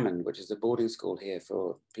went to Hammond, which is a boarding school here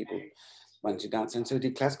for people wanting to dance. And so he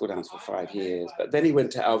did classical dance for 5 years. But then he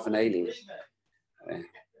went to Alvin Ailey.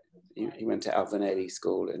 He went to Alvin Ailey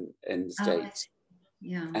School in the States.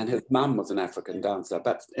 Yeah. And his mum was an African dancer,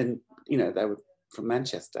 but they were from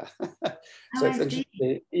Manchester. So it's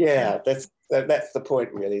interesting. Yeah, that's the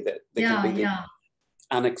point, really, that there can be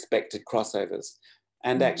unexpected crossovers.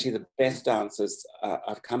 And actually the best dancers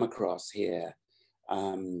I've come across here,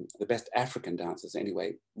 the best African dancers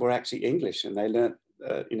anyway, were actually English, and they learned,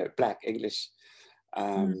 Black English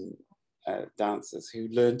dancers who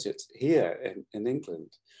learned it here in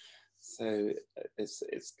England. So it's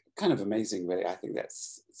kind of amazing, really. I think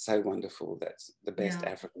that's so wonderful that the best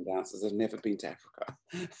African dancers have never been to Africa.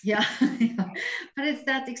 Yeah, but it's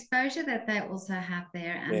that exposure that they also have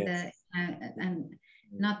there, and and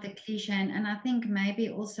not the cliche. And I think maybe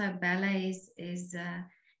also ballet is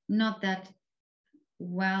not that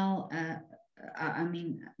well.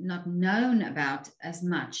 Not known about as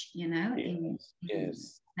much, in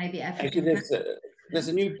maybe African. Actually, there's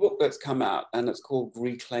a new book that's come out, and it's called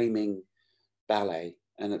Reclaiming Ballet,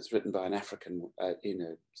 and it's written by an African,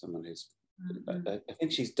 someone who's, I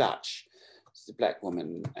think she's Dutch. She's a Black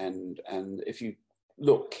woman, and if you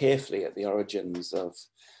look carefully at the origins of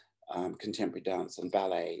contemporary dance and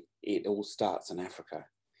ballet, it all starts in Africa.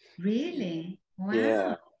 Really? Wow.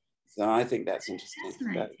 Yeah. So I think that's interesting.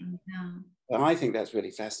 Fascinating. Yeah. I think that's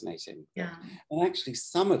really fascinating. Yeah. And actually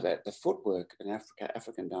some of it, the footwork in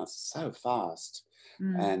African dance is so fast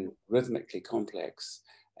and rhythmically complex.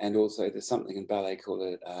 And also there's something in ballet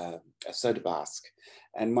called a soda basque.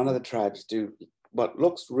 And one of the tribes do what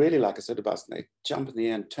looks really like a soda basque. They jump in the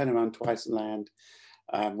air and turn around twice and land,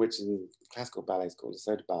 which in classical ballet is called a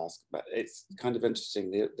soda basque. But it's kind of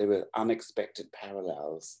interesting. There were unexpected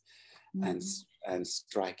parallels and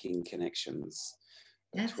striking connections.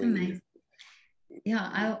 That's between, amazing.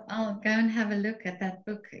 Yeah, I'll go and have a look at that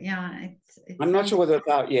book. Yeah, I'm not sure whether it's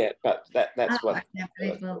out yet, but that's what. Yeah, but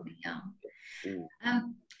it will be. Yeah.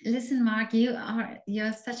 Mm. Listen, Mark,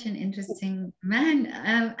 you're such an interesting man.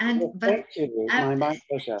 Thank you. My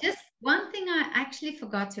pleasure. Just one thing I actually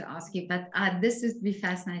forgot to ask you, but this would be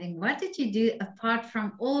fascinating. What did you do apart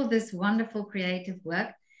from all this wonderful creative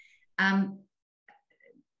work?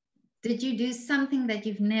 Did you do something that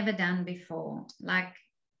you've never done before? Like,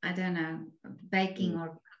 I don't know, baking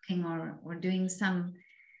or cooking or doing some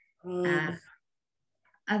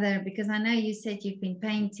other, because I know you said you've been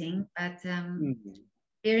painting, but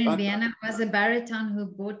here in Vienna was a baritone who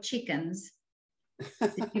bought chickens.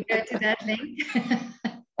 Did you go to that link?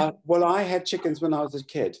 Well, I had chickens when I was a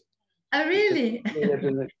kid. Oh, really? We lived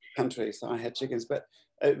in the country, so I had chickens, but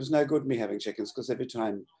it was no good me having chickens because every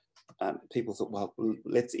time people thought, well,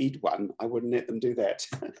 let's eat one, I wouldn't let them do that.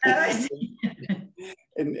 Oh,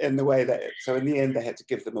 in the way that, so in the end, they had to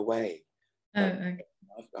give them away. Oh, okay.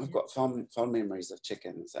 I've got fond memories of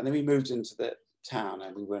chickens. And then we moved into the town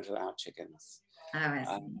and we weren't allowed chickens. Oh, I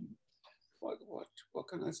see. What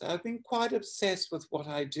can I say? I've been quite obsessed with what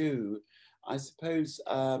I do. I suppose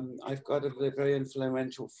I've got a very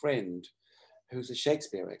influential friend who's a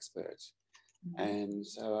Shakespeare expert. And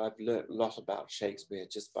so I've learned a lot about Shakespeare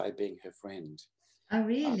just by being her friend. Oh,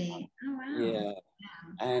 really? Oh, wow. Yeah.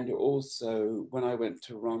 And also when I went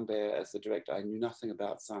to Rambert as the director, I knew nothing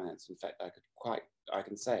about science. In fact, I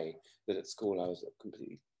can say that at school I was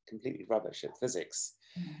completely rubbish at physics.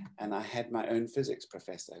 And I had my own physics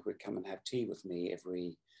professor who would come and have tea with me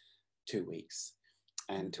every 2 weeks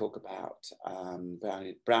and talk about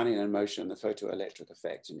Brownian motion and the photoelectric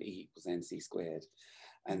effect and E equals mc squared.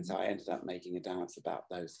 And so I ended up making a dance about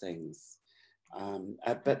those things.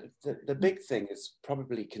 But the big thing is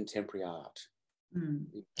probably contemporary art.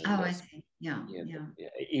 Oh, I see. Yeah.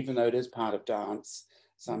 Even though it is part of dance,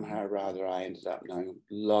 somehow or other I ended up knowing a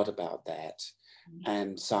lot about that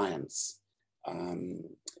and science.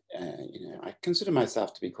 I consider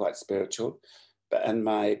myself to be quite spiritual, and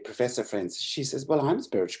my professor friends, she says, well, I'm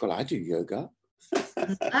spiritual, I do yoga.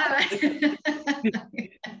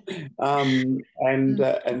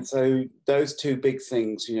 And so those two big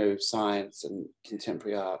things, science and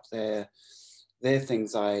contemporary art, they're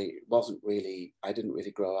things I didn't really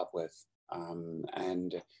grow up with.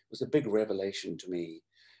 And it was a big revelation to me,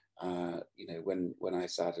 when I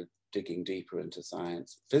started digging deeper into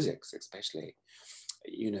science, physics especially,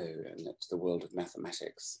 and it's the world of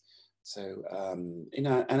mathematics. So,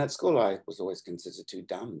 and at school I was always considered too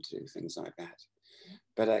dumb to do things like that.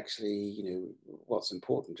 But actually, what's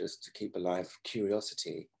important is to keep alive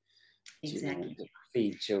curiosity. Exactly. To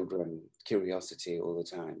feed children curiosity all the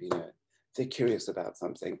time. If they're curious about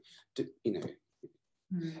something, don't do it.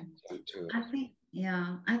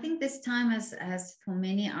 I think this time has for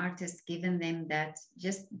many artists given them that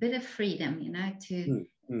just bit of freedom, to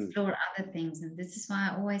explore other things. And this is why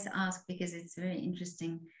I always ask, because it's very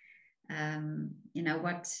interesting,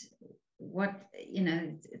 what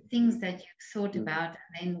things that you've thought about,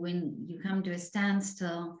 and then when you come to a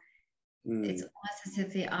standstill, it's almost as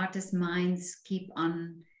if the artist's minds keep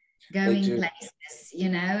on going places,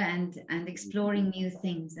 and exploring new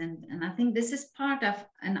things. And I think this is part of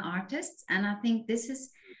an artist. And I think this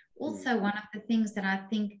is also one of the things that I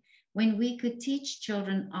think when we could teach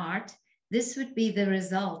children art, this would be the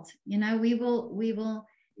result. We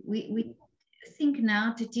think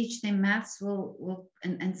now to teach them maths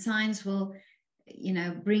and science will,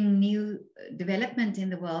 bring new development in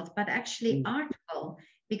the world, but actually art will,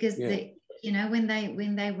 because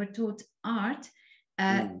when they were taught art,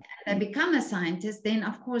 they become a scientist, then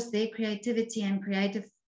of course their creativity and creative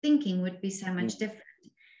thinking would be so much different.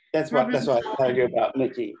 That's what I tell you about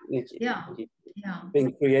Nikki.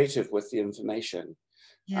 Being creative with the information.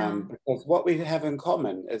 Because what we have in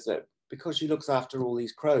common is that because she looks after all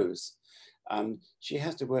these crows, she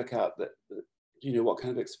has to work out that what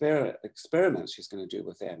kind of experiments she's going to do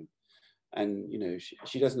with them. And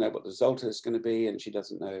she doesn't know what the result is going to be, and she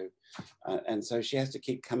doesn't know, and so she has to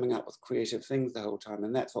keep coming up with creative things the whole time.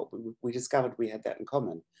 And that's what we discovered we had that in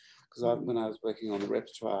common. because when I was working on the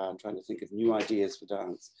repertoire and trying to think of new ideas for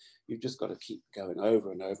dance, you've just got to keep going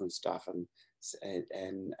over and over and stuff, and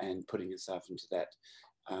putting yourself into that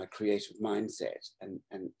creative mindset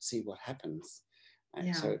and see what happens.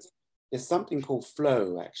 And so there's something called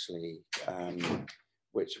flow, actually,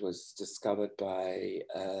 which was discovered by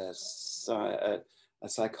a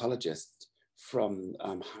psychologist from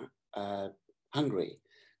Hungary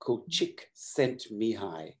called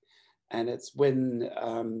Csikszentmihalyi. And it's when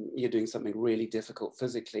you're doing something really difficult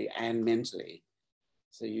physically and mentally.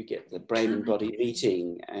 So you get the brain and body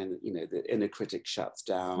meeting, and the inner critic shuts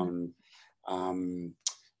down.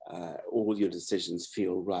 All your decisions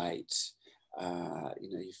feel right.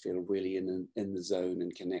 You feel really in the zone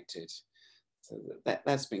and connected. So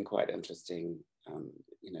that's been quite interesting,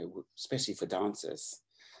 especially for dancers.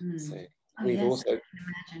 So we've also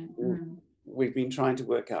we've been trying to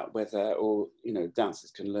work out whether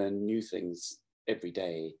dancers can learn new things every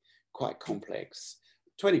day, quite complex.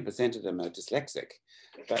 20% of them are dyslexic,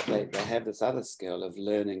 but they have this other skill of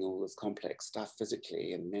learning all this complex stuff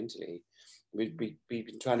physically and mentally. We've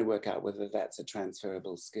been trying to work out whether that's a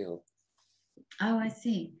transferable skill. Oh, I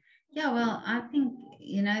see. Yeah, well, I think,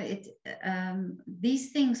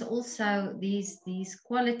 these things also, these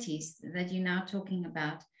qualities that you're now talking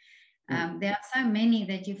about, there are so many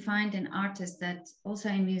that you find in artists, that also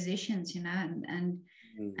in musicians, and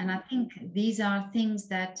I think these are things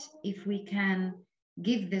that if we can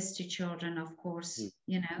give this to children, of course,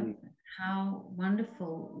 how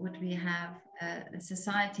wonderful would we have a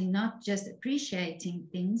society not just appreciating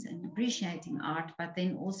things and appreciating art, but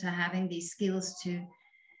then also having these skills to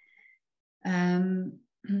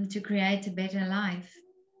create a better life.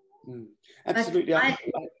 Absolutely.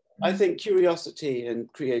 I think curiosity and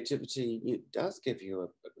creativity does give you a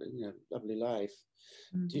lovely life.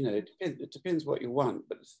 It depends what you want.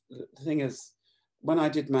 But the thing is, when I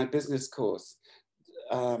did my business course,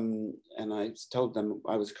 and I told them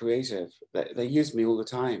I was creative, they used me all the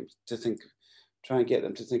time to try and get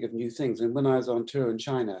them to think of new things. And when I was on tour in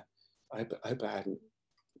China, I hope I hadn't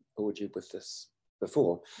bored you with this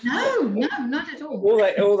before. No, not at all.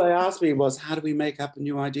 All they asked me was, how do we make up a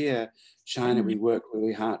new idea? China, we work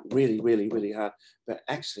really hard, really, really, really hard, but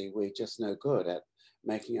actually we're just no good at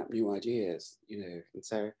making up new ideas, And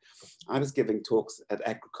so I was giving talks at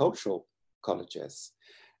agricultural colleges,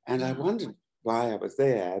 and I wondered why I was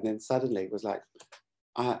there. And then suddenly it was like,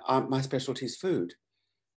 my specialty is food,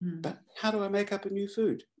 but how do I make up a new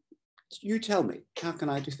food? You tell me, how can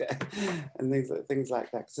I do that? And things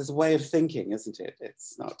like that. Because there's a way of thinking, isn't it?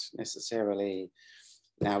 It's not necessarily,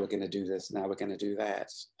 now we're going to do this, now we're going to do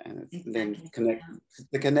that. And then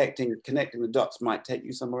connecting the dots might take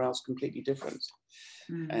you somewhere else completely different.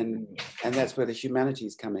 And that's where the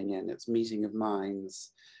humanities coming in. It's meeting of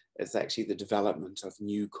minds. It's actually the development of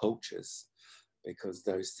new cultures, because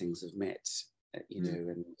those things have met,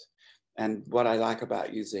 and what I like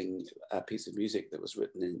about using a piece of music that was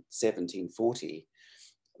written in 1740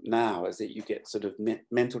 now is that you get sort of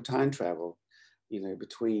mental time travel,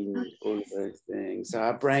 between all of those things. So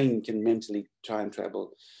our brain can mentally time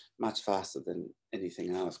travel much faster than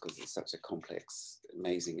anything else, because it's such a complex,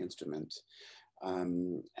 amazing instrument.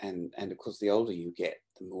 And of course, the older you get,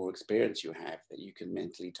 the more experience you have that you can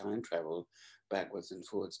mentally time travel backwards and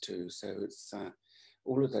forwards too. So it's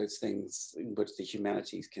all of those things which the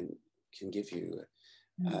humanities can give you,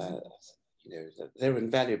 they're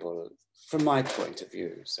invaluable from my point of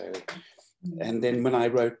view. So, and then when I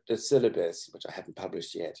wrote the syllabus, which I haven't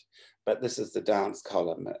published yet, but this is the dance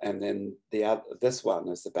column, and then this one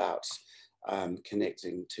is about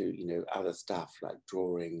connecting to other stuff like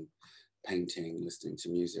drawing, painting, listening to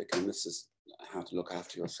music, and this is how to look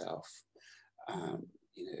after yourself,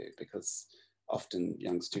 because often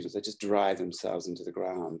young students, they just drive themselves into the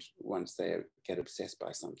ground once they get obsessed by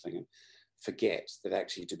something and forget that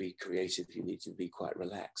actually to be creative, you need to be quite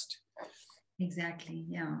relaxed. Exactly,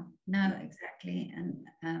 yeah. No, exactly. And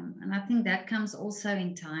I think that comes also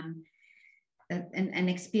in time and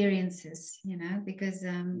experiences, because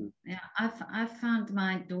I found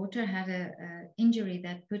my daughter had a injury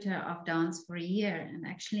that put her off dance for a year. And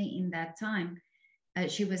actually in that time,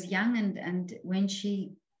 she was young, and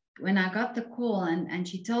when I got the call and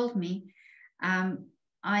she told me,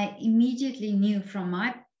 I immediately knew from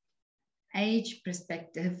my age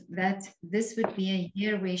perspective that this would be a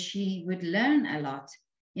year where she would learn a lot,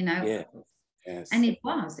 Yes. And it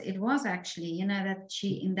was actually, that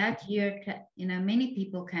she, in that year, many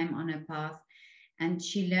people came on her path, and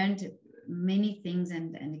she learned many things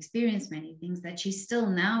and experienced many things that she still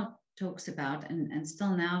now talks about and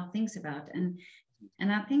still now thinks about. And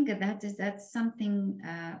And I think that's something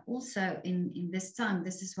also in this time.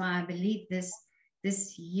 This is why I believe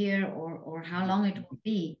this year or how long it will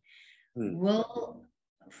be will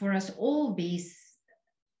for us all be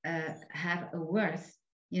have a worth.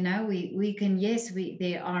 You know, we can, yes,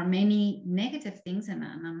 there are many negative things, and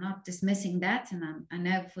I'm not dismissing that. And I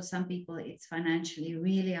know for some people it's financially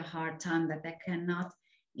really a hard time that they cannot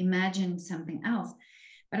imagine something else.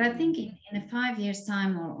 But I think in a 5 years'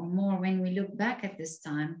 time or more, when we look back at this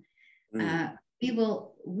time, we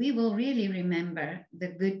will really remember the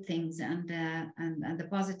good things and the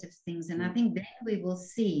positive things. And I think then we will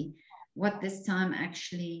see what this time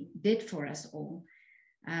actually did for us all.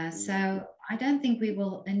 So I don't think we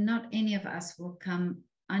will, and not any of us will come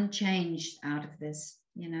unchanged out of this,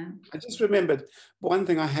 you know. I just remembered one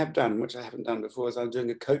thing I have done, which I haven't done before, is I'm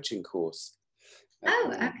doing a coaching course.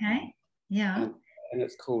 Oh, okay. Yeah. And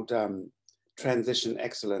it's called Transition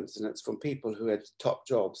Excellence, and it's from people who had top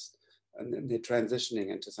jobs and then they're transitioning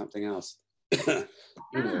into something else. You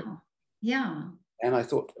know. Yeah. And I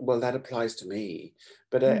thought, well, that applies to me.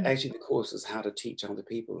 But actually the course is how to teach other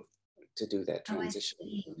people to do that transition,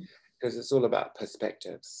 because it's all about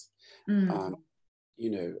perspectives. You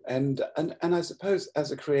know, and I suppose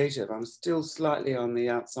as a creative, I'm still slightly on the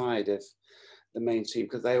outside of the mainstream,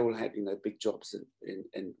 because they all had, you know, big jobs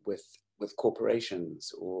in with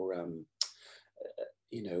corporations, or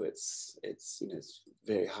you know, it's you know, it's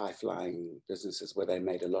very high flying businesses where they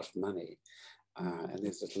made a lot of money. And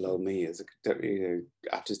there's little old me as a, you know,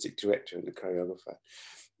 artistic director and a choreographer.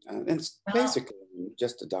 And it's basically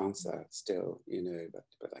just a dancer still, you know,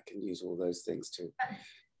 but I can use all those things to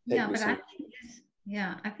take me somewhere.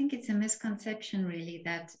 I think it's a misconception really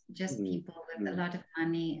that just people with a lot of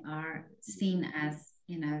money are seen as,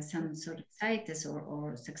 you know, some sort of status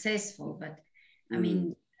or successful. But I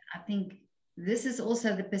mean, I think this is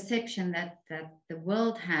also the perception that the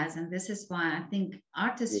world has, and this is why I think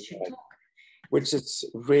artists should talk. Which is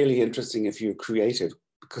really interesting if you're creative,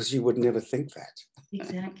 because you would never think that.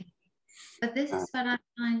 Exactly. But this is what I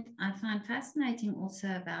find fascinating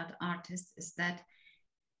also about artists, is that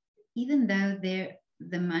even though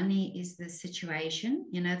the money is the situation,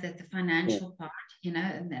 you know, that the financial part, you know,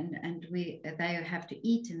 and they have to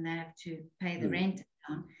eat and they have to pay the rent.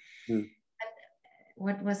 But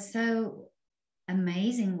what was so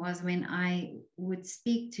amazing was when I would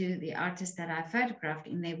speak to the artists that I photographed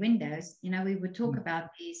in their windows, you know, we would talk about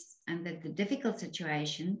these and the difficult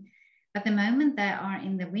situation, but the moment they are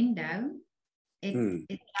in the window, it's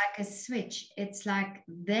like a switch. It's like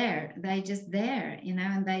they just there, you know,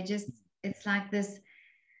 and they just, it's like this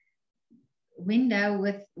window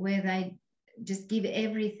where they just give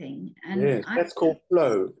everything. And that's called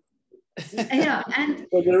flow. Yeah, and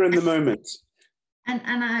well, they're in the moment.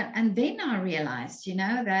 And then I realized, you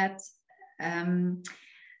know, that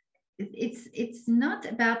it's not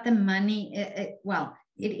about the money.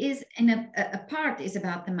 It is, in a part is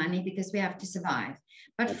about the money because we have to survive.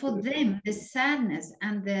 But for them, the sadness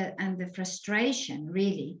and the frustration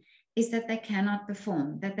really is that they cannot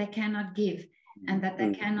perform, that they cannot give, and that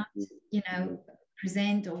they cannot, you know,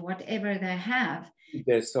 present or whatever they have.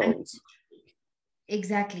 Their souls.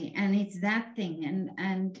 Exactly, and it's that thing,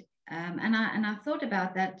 and I thought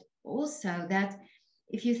about that also, that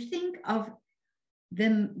if you think of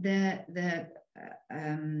the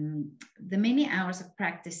many hours of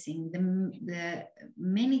practicing, the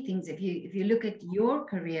many things, if you look at your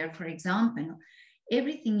career, for example,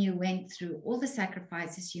 everything you went through, all the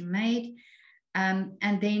sacrifices you made,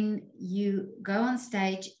 and then you go on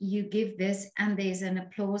stage, you give this, and there's an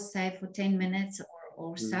applause, say for 10 minutes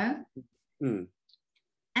or so.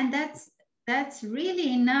 And that's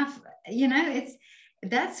really enough, you know.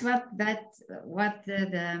 That's what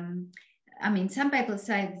I mean, some people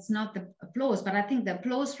say it's not the applause, but I think the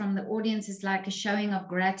applause from the audience is like a showing of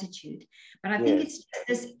gratitude. But I think it's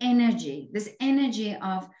this energy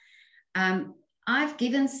of I've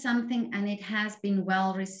given something and it has been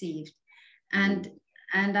well received. And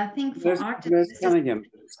I think for artists, Nurse Cunningham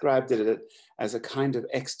described it as a kind of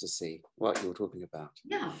ecstasy, what you're talking about.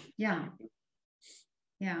 Yeah.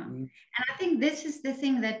 And I think this is the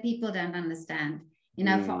thing that people don't understand. You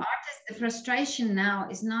know, for artists, the frustration now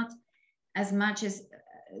is not as much as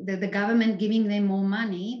the government giving them more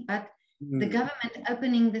money, but the government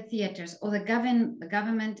opening the theaters, or the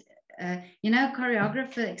government, you know,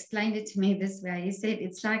 choreographer explained it to me this way. He said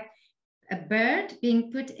it's like a bird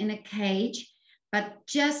being put in a cage, but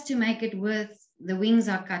just to make it worth, the wings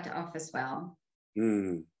are cut off as well.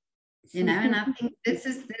 You know, and I think this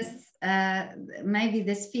is maybe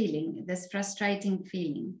this feeling, this frustrating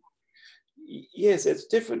feeling. Yes, it's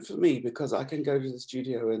different for me because I can go to the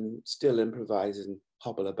studio and still improvise and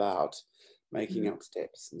hobble about, making up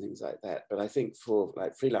steps and things like that. But I think for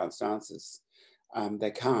like freelance dancers,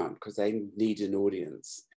 they can't because they need an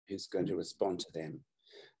audience who's going to respond to them.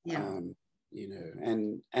 Yeah. You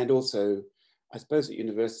know, and also, I suppose at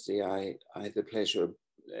university, I had the pleasure of,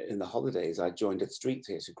 in the holidays, I joined a street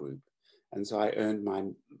theatre group, and so I earned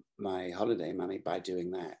my holiday money by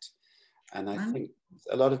doing that. And I think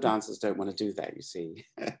a lot of dancers don't want to do that, you see.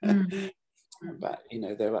 But you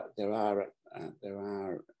know, there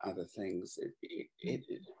are other things.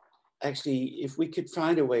 Actually, if we could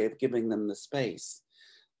find a way of giving them the space,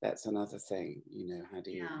 that's another thing. You know, how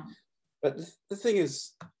do you? Yeah. But the thing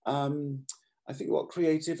is, I think what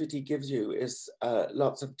creativity gives you is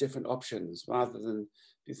lots of different options, rather than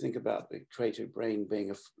you think about the creative brain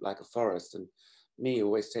being like a forest, and me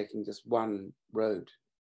always taking just one road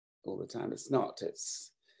all the time. It's not.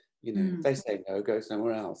 It's, you know, they say no, go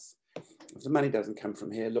somewhere else. If the money doesn't come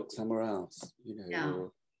from here, look somewhere else. You know, Yeah.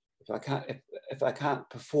 or if I can't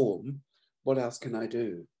perform, what else can I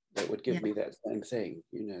do that would give me that same thing?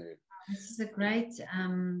 You know. This is a great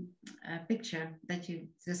picture that you're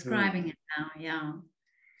describing it now. Yeah.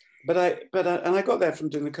 But I got that from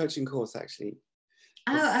doing the coaching course, actually.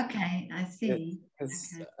 Oh, okay. I see.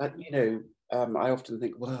 Because Okay. you know, I often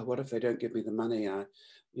think, well, what if they don't give me the money?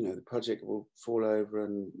 You know, the project will fall over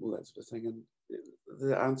and all that sort of thing. And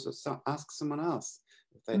the answer is ask someone else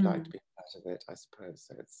if they'd like to be part of it, I suppose.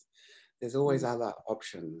 So there's always other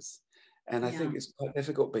options. And I think it's quite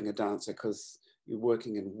difficult being a dancer because you're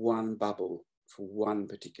working in one bubble for one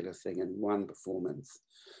particular thing and one performance.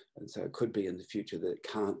 And so it could be in the future that it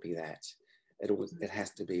can't be that. It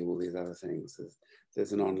has to be all these other things.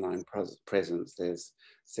 There's an online presence, there's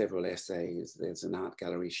several essays, there's an art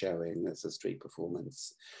gallery showing, there's a street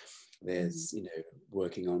performance, there's, you know,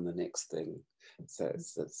 working on the next thing. So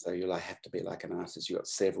you'll have to be like an artist. You've got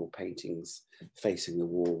several paintings facing the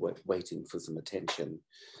wall, waiting for some attention,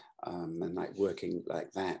 and like working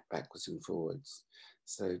like that backwards and forwards.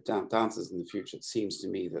 So dancers in the future, it seems to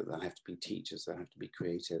me that they'll have to be teachers, they'll have to be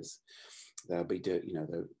creators. They'll be you know,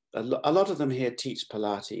 a lot of them here teach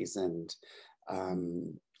Pilates and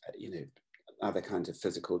you know, other kinds of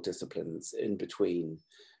physical disciplines in between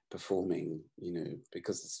performing, you know,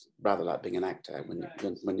 because it's rather like being an actor.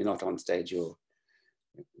 When you're not on stage, you're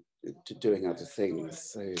doing other things.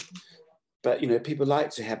 So, but you know, people like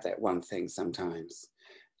to have that one thing sometimes,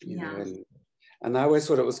 you know, and I always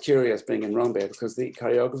thought it was curious being in Rambert because the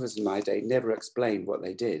choreographers in my day never explained what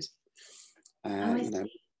they did. You know,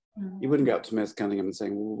 you wouldn't go up to Merce Cunningham and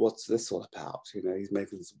saying, well, what's this all about? You know, he's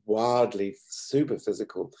making this wildly super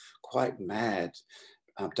physical, quite mad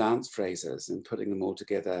dance phrases and putting them all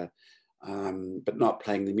together, but not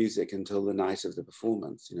playing the music until the night of the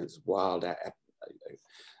performance. You know, it's wild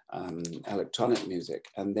electronic music,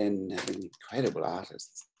 and then having incredible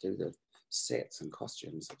artists do the sets and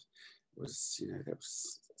costumes. It was, you know, that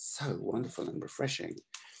was so wonderful and refreshing.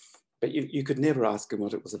 But you could never ask them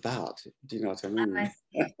what it was about. Do you know what I mean?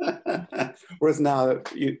 Whereas now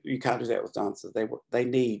you can't do that with dancers. They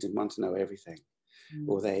need and want to know everything,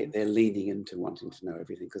 or they're leaning into wanting to know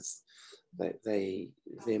everything because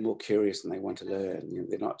they're more curious and they want to learn. You know,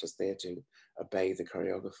 they're not just there to obey the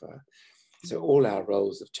choreographer. So all our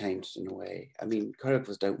roles have changed in a way. I mean,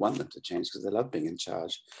 choreographers don't want them to change because they love being in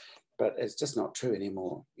charge, but it's just not true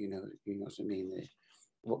anymore. You know what I mean?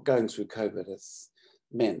 What going through COVID has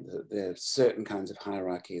meant that there are certain kinds of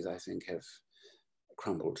hierarchies I think have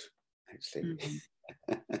crumbled, actually.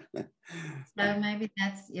 So maybe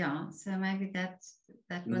that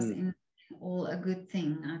was in all a good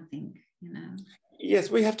thing, I think, you know.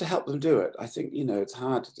 Yes, we have to help them do it. I think, you know, it's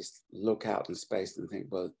hard to just look out in space and think,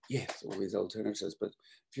 well, yes, all these alternatives, but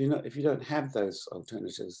if you don't have those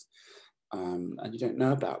alternatives and you don't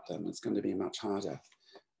know about them, it's going to be much harder.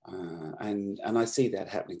 And I see that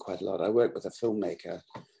happening quite a lot. I worked with a filmmaker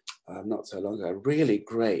not so long ago, a really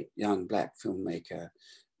great young Black filmmaker,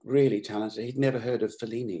 really talented. He'd never heard of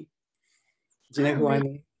Fellini. Do you know who I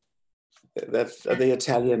mean? The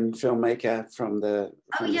Italian filmmaker from the...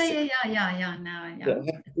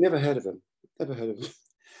 Never heard of him. Never heard of him.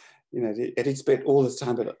 You know, and he'd spent all this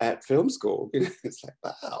time at film school. You know, it's like,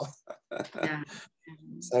 wow. Yeah.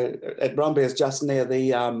 So at Rambert, just near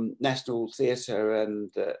the National Theatre and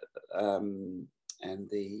the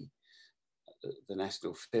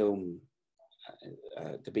National Film,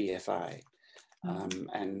 the BFI.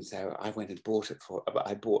 And so I went and bought it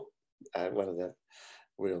I bought one of the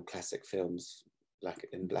real classic films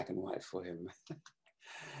in black and white for him.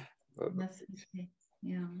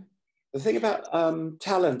 Yeah. The thing about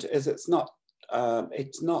talent is it's not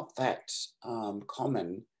that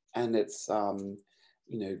common, and it's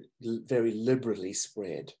you know, very liberally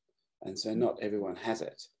spread, and so not everyone has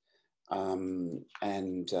it.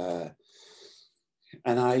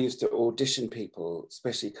 And I used to audition people,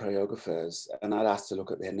 especially choreographers, and I'd ask to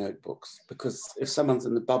look at their notebooks, because if someone's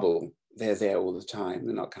in the bubble, they're there all the time.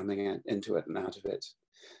 They're not coming into it and out of it,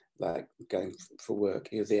 like going for work.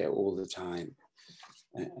 You're there all the time.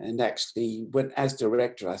 And actually, as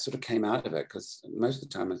director, I sort of came out of it, because most of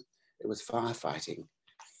the time it was firefighting.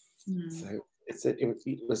 So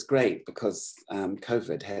it was great, because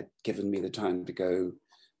COVID had given me the time to go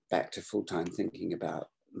back to full-time thinking about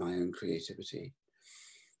my own creativity.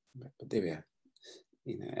 But there we are,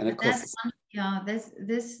 you know. And of course,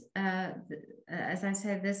 as I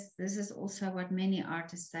said, this is also what many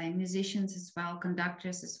artists say, musicians as well,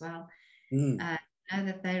 conductors as well, know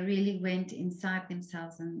that they really went inside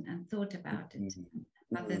themselves and thought about it.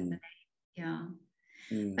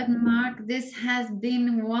 But Mark, this has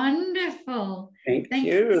been wonderful. Thank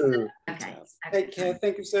you. Okay. Take care.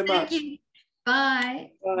 Thank you so much.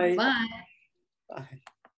 Bye. Bye. Bye. Bye.